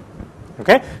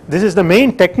 Okay. This is the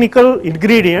main technical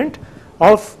ingredient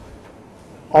of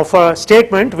a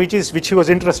statement which he was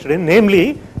interested in,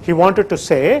 namely he wanted to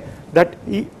say that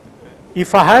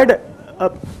if I had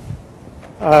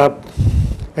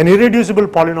an irreducible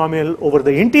polynomial over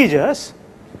the integers,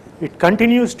 it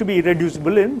continues to be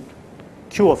irreducible in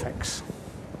Q of x.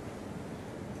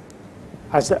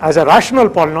 As a rational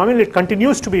polynomial, it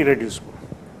continues to be irreducible.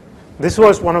 This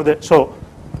was one of the, so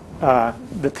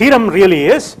the theorem really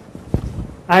is,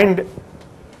 and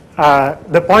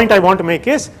the point I want to make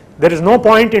is there is no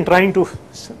point in trying to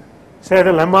say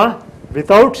the lemma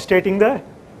without stating the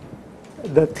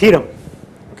theorem.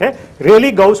 Okay.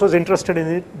 Really Gauss was interested in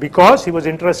it because he was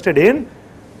interested in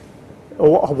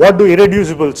what do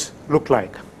irreducibles look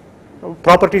like,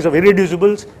 properties of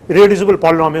irreducible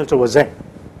polynomials over Z.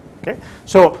 Okay.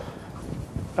 So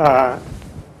an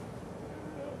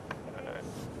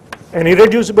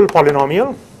irreducible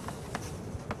polynomial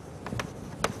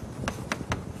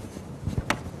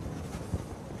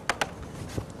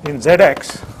in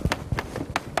Zx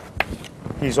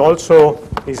is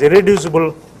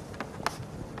irreducible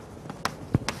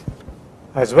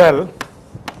as well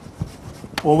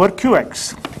over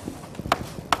Qx.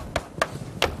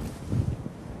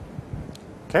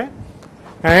 Okay.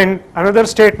 And another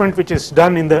statement which is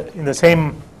done in the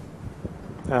same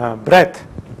breath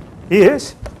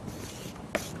is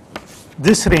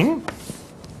this ring,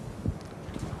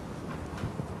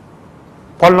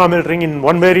 polynomial ring in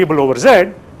one variable over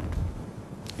Z,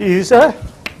 is a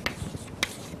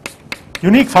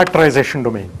unique factorization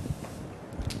domain,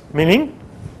 meaning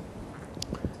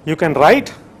you can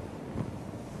write,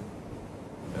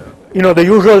 the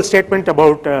usual statement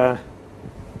about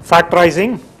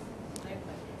factorizing,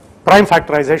 prime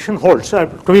factorization holds. To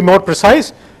be more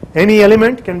precise, any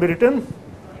element can be written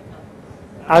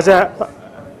as a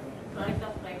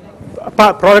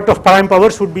product of prime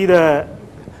powers would be the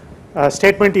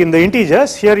statement in the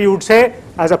integers. Here you would say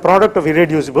as a product of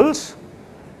irreducibles,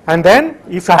 and then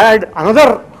if I had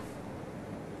another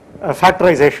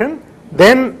factorization,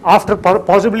 then after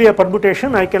possibly a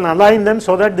permutation I can align them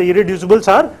so that the irreducibles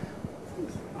are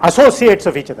associates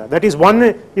of each other. That is, one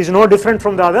is no different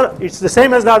from the other, it's the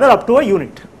same as the other up to a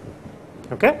unit.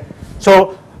 Okay.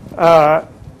 So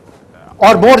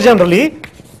or more generally,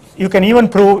 you can even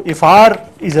prove if R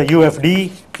is a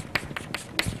UFD,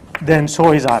 then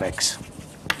so is Rx.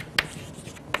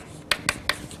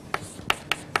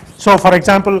 So for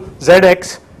example,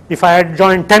 Zx, if I had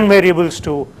joined 10 variables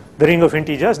to the ring of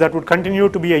integers, that would continue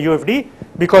to be a UFD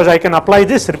because I can apply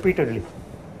this repeatedly.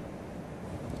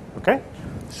 Okay.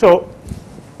 So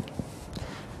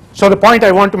the point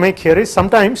I want to make here is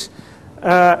sometimes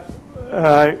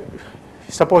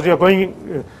suppose you are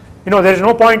going, there is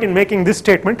no point in making this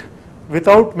statement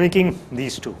without making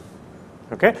these two.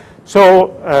 Okay.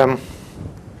 So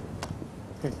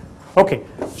okay.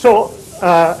 So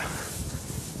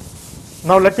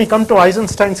now let me come to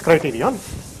Eisenstein's criterion.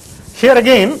 Here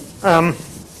again,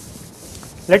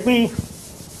 let me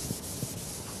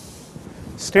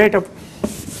state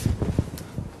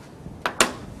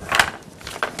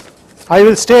I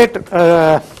will state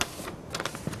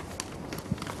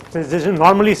this is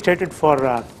normally stated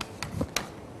for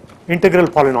integral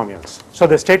polynomials. So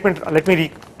the statement, let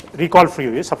me recall for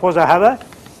you, is suppose I have a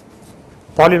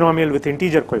polynomial with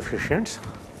integer coefficients,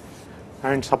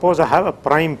 and suppose I have a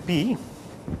prime p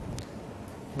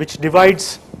which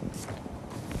divides,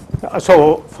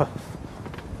 so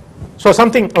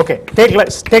something, okay,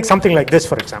 take something like this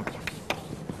for example.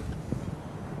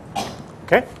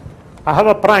 Okay, I have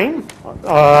a prime,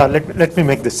 let me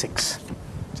make this 6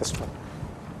 just for,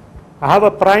 I have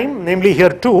a prime, namely here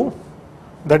 2,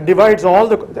 that divides all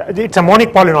the, it's a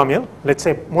monic polynomial. Let's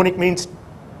say monic means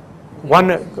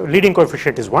one leading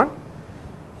coefficient is 1.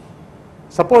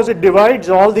 Suppose it divides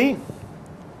all the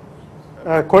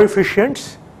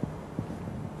coefficients,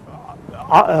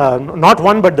 not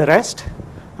one but the rest,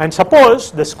 and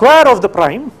suppose the square of the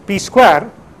prime, p square,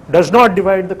 does not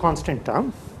divide the constant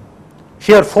term.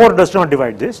 Here 4 does not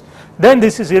divide this, then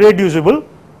this is irreducible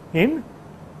in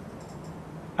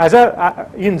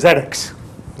in Zx.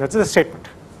 That's the statement.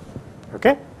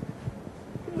 Okay,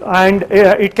 and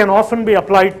it can often be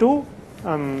applied to,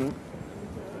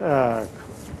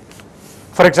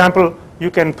 for example, you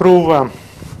can prove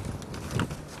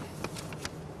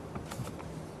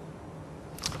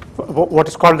what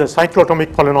is called the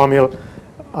cyclotomic polynomial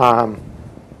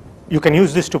you can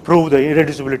use this to prove the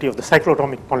irreducibility of the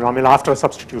cyclotomic polynomial after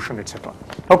substitution, etc.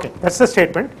 Okay, that's the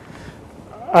statement.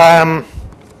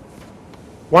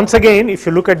 Once again, if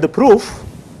you look at the proof,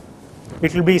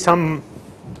 it will be some,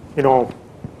 you know,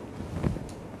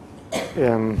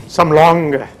 some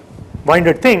long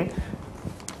winded thing.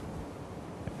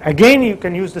 Again, you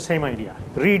can use the same idea,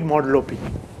 read modulo P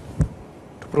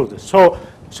to prove this. So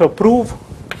prove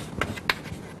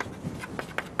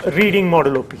reading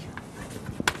modulo P.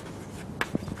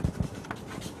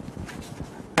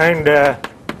 And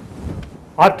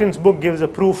Artin's book gives a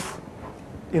proof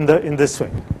in this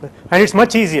way, and it's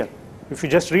much easier. If you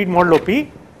just read modulo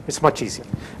P, it's much easier.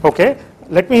 Okay,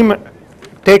 let me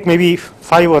take maybe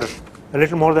 5 or a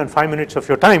little more than 5 minutes of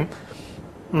your time,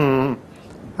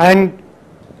 and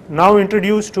now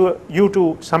introduce you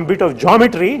to some bit of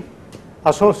geometry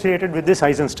associated with this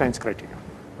Eisenstein's criterion.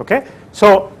 Okay,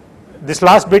 so this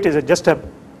last bit is just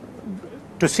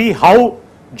to see how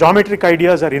geometric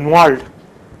ideas are involved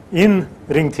in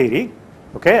ring theory.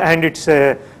 Okay, and it's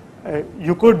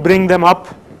you could bring them up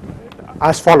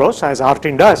as follows, as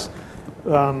Artin does.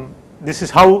 This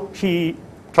is how he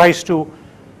tries to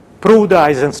prove the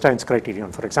Eisenstein's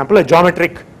criterion. For example, a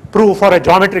geometric proof or a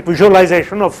geometric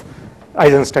visualization of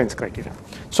Eisenstein's criterion.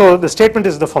 So the statement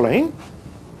is the following.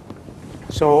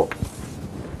 So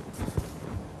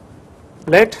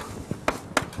let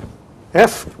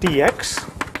f tx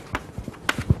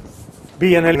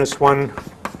be an L-1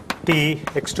 t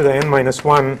x to the n minus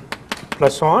 1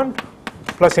 plus so on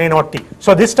plus a naught t.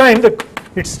 So this time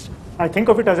I think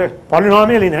of it as a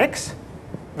polynomial in x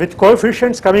with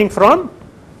coefficients coming from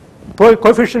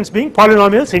coefficients being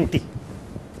polynomials in t.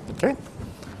 Okay.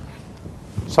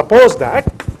 Suppose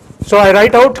that, so I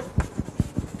write out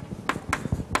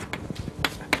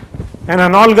an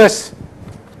analogous,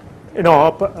 you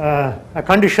know, a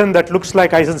condition that looks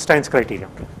like Eisenstein's criterion.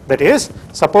 That is,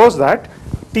 suppose that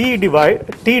t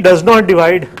does not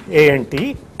divide a and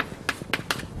t.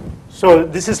 So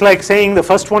this is like saying the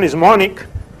first one is monic,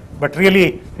 but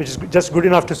really it is just good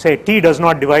enough to say t does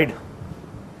not divide,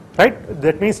 right?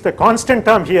 That means the constant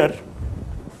term here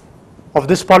of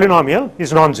this polynomial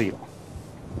is non-zero.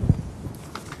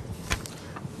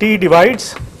 T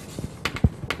divides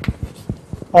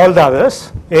all the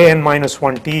others, a n minus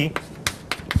 1 t,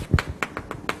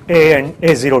 a and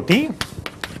a0 t,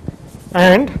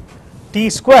 and t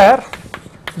square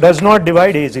does not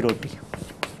divide a0 t.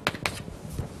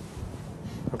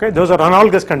 Okay, those are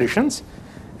analogous conditions.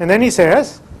 And then he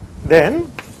says,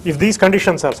 then if these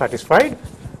conditions are satisfied,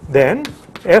 then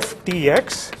f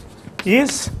tx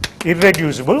is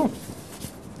irreducible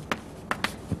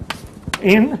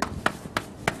in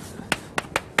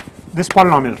this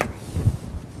polynomial ring.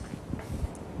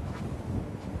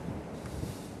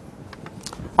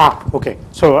 Okay,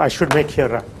 so I should make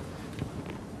here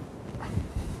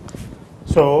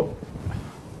so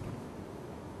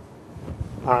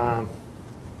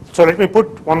let me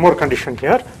put one more condition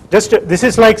here. Just this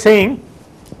is like saying,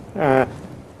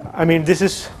 I mean, this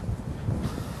is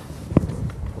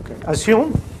okay.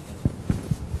 Assume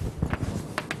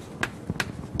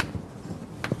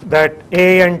that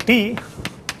a and t,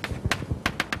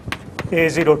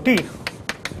 a0 t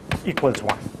equals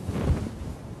 1.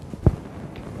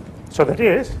 So that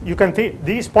is, you can think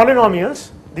these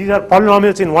polynomials, these are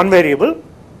polynomials in one variable,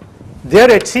 they are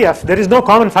HCF, there is no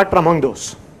common factor among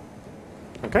those.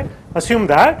 Okay, assume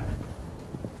that.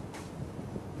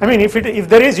 I mean, if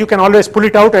there is, you can always pull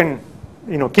it out and,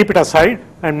 you know, keep it aside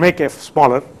and make f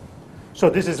smaller. So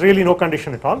this is really no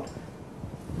condition at all.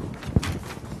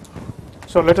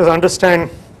 So let us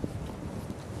understand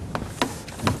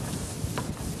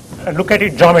and look at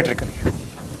it geometrically.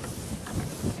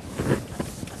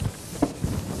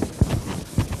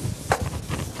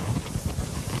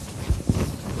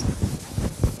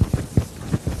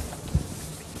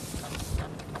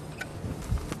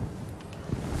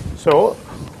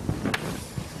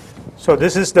 So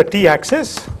this is the t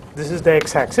axis, this is the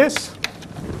x axis,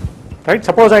 right?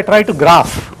 Suppose I try to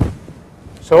graph.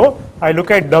 So I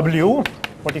look at W,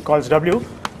 what he calls W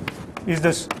is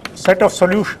this set of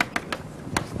solution,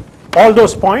 all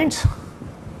those points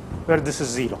where this is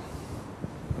 0,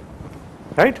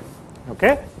 right?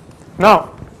 Okay. Now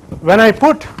when I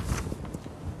put,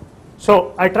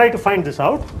 so I try to find this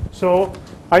out. So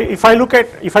if I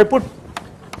put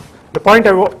the point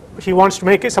he wants to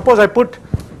make is, suppose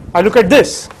I look at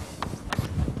this,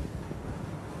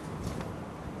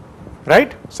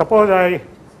 right? Suppose I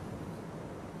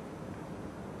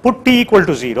put t equal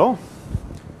to 0,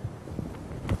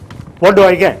 what do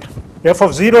I get? F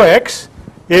of 0x,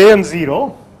 a and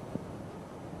 0,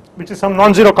 which is some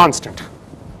non-zero constant,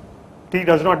 T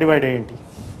does not divide A and T.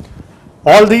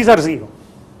 All these are 0,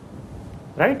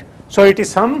 right? So it is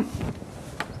some,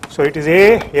 so it is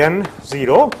A n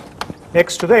 0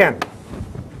 x to the n,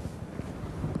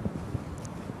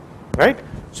 right?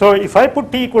 So if I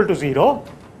put T equal to 0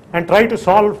 and try to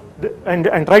solve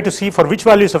and try to see for which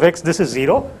values of x this is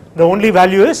 0, the only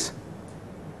value is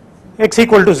x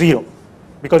equal to 0,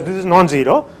 because this is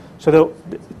non-zero. So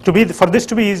for this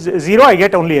to be 0, I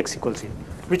get only x equals 0,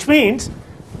 which means,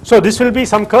 so this will be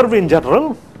some curve in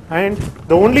general, and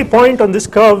the only point on this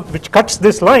curve which cuts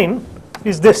this line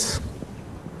is this,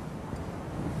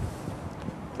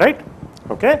 right?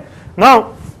 Okay.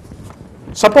 Now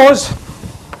suppose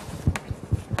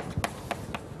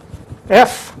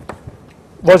f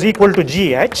was equal to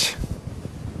gh,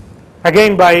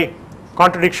 again by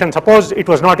contradiction, suppose it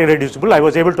was not irreducible, I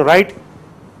was able to write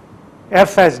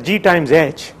f as g times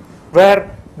h,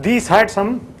 where these had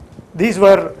some, these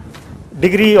were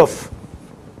degree of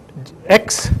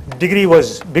x, degree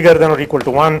was bigger than or equal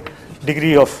to 1,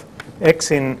 degree of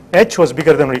x in h was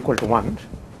bigger than or equal to 1,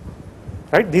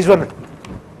 right? These were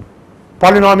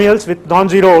polynomials with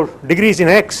non-zero degrees in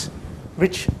x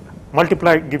which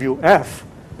multiply give you f.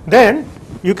 Then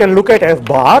you can look at f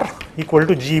bar equal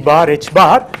to g bar h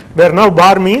bar, where now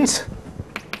bar means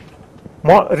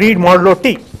read modulo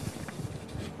t.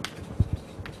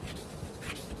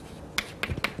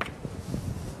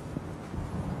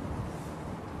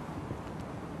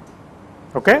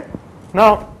 Okay.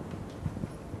 Now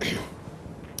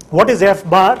what is f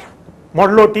bar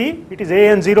modulo t? It is a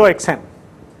n 0 x n,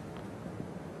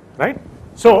 right?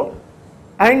 So,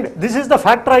 and this is the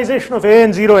factorization of a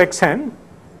n 0 x n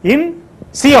in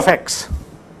c of x.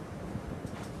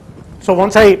 So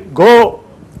once I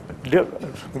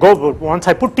once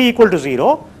I put t equal to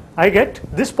 0, I get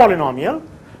this polynomial,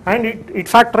 and it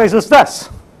factorizes thus,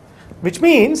 which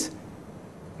means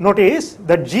notice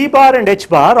that g bar and h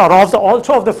bar are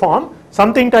also of the form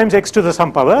something times x to the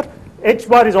some power, h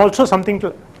bar is also something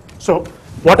to, so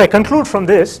what I conclude from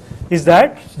this is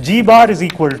that g bar is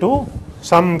equal to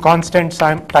some constant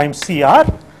times CR,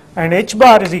 and h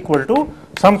bar is equal to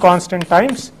some constant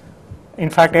times, in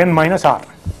fact, n minus r.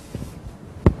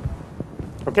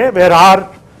 Okay, where r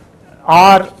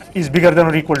is bigger than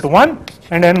or equal to 1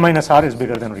 and n minus r is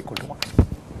bigger than or equal to 1.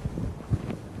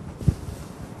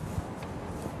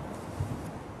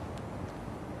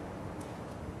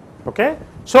 Okay,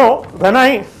 so when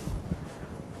I,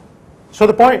 so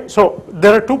the point, so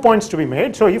there are 2 points to be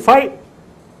made. So if I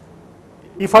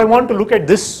want to look at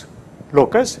this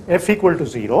locus f equal to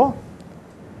 0,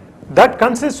 that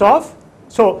consists of,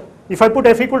 so if I put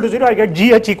f equal to 0, I get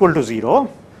gh equal to 0,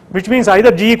 which means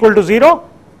either g equal to 0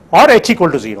 or h equal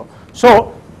to 0.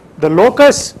 So the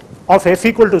locus of f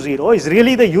equal to 0 is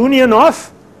really the union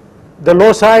of the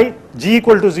loci g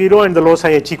equal to 0 and the loci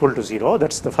h equal to 0.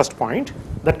 That's the first point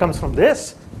that comes from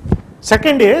this.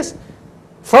 Second is,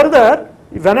 further,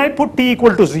 when I put t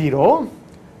equal to 0,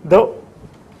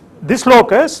 this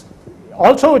locus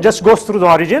also just goes through the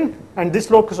origin, and this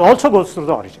locus also goes through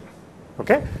the origin.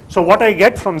 Okay, so what I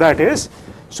get from that is,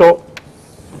 so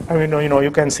I mean,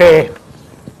 you can say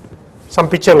some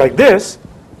picture like this.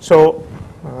 So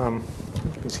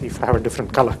let me see if I have a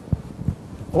different color.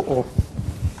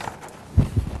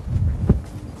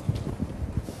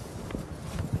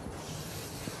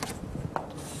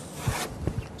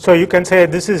 So you can say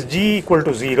this is g equal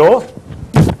to 0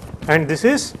 and this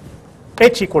is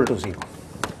h equal to 0.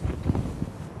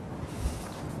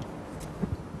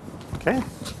 Okay.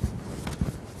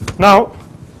 Now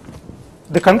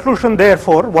the conclusion,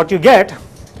 therefore, what you get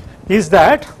is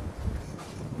that,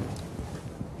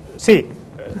 see,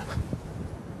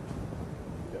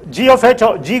 g of h,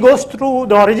 g goes through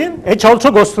the origin, h also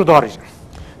goes through the origin.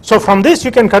 So from this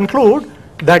you can conclude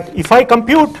that if I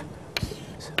compute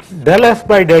del f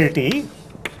by del t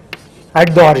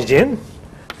at the origin,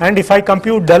 and if I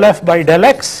compute del f by del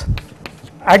x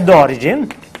at the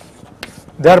origin,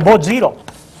 they are both 0.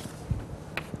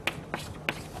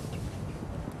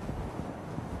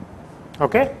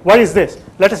 Okay, why is this?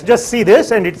 Let us just see this,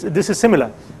 and this is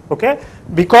similar. Okay,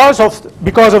 because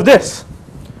of this,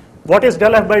 what is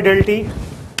del f by del t?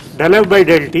 Del f by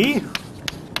del t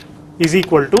is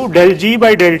equal to del g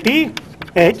by del t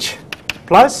h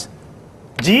plus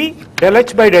g del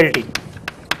h by del t.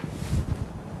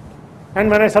 And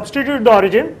when I substitute the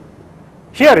origin,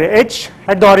 here h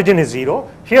at the origin is 0,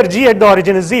 here g at the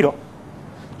origin is 0.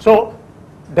 So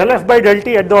del f by del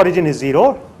t at the origin is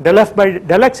 0, del f by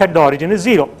del x at the origin is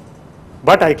 0.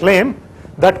 But I claim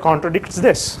that contradicts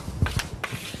this.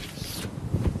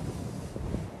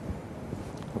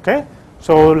 Okay,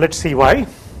 so let's see why.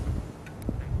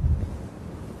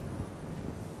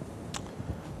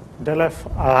 del f,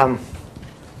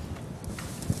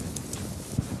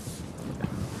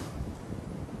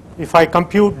 if I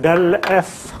compute del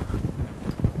f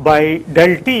by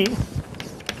del t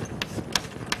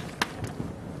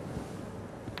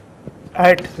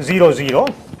at 0, 0,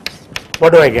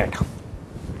 what do I get?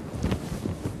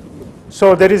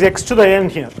 So there is x to the n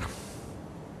here.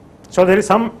 So there is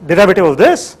some derivative of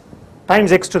this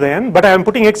times x to the n, but I am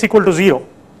putting x equal to 0.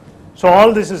 So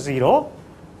all this is 0,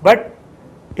 but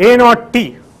a naught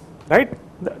t, right?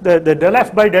 The del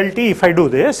f by del t, if I do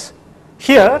this,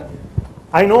 here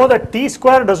I know that t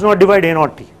square does not divide a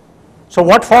naught t. So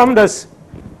what form does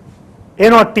a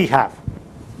naught t have?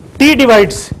 T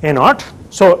divides a naught.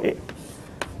 So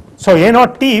a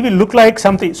naught t will look like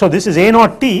something. So this is a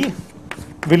naught t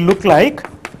will look like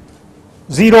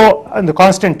 0 in the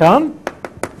constant term,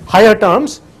 higher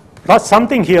terms, plus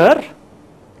something here,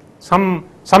 some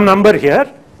number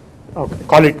here, okay,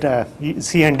 call it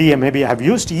C and D, maybe I have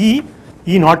used E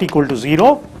not equal to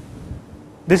 0.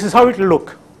 This is how it will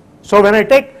look. So when I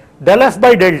take del f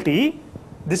by del t,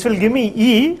 this will give me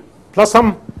E plus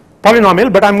some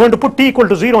polynomial, but I am going to put t equal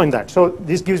to 0 in that. So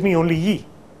this gives me only E,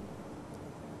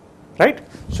 right?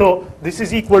 So this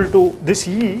is equal to this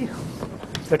E,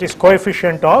 that is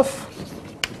coefficient of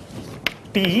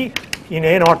t in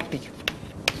a naught t,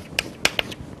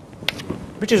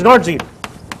 which is not 0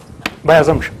 by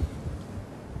assumption,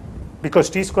 because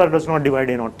t square does not divide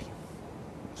a naught t.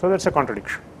 So that's a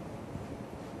contradiction.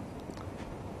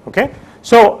 Okay,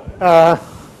 so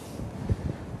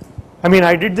I mean,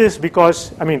 I did this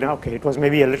because, I mean, okay, it was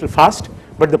maybe a little fast,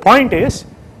 but the point is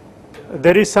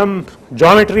there is some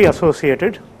geometry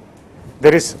associated.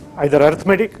 There is either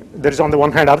arithmetic, there is on the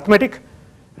one hand arithmetic,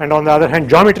 and on the other hand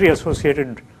geometry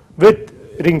associated with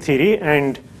ring theory,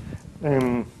 and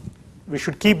we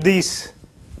should keep these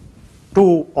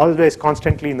two always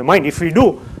constantly in the mind. If we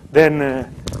do,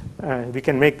 then we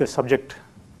can make the subject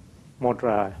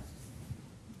more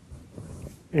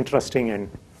interesting and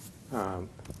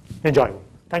enjoyable.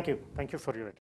 Thank you for your attention.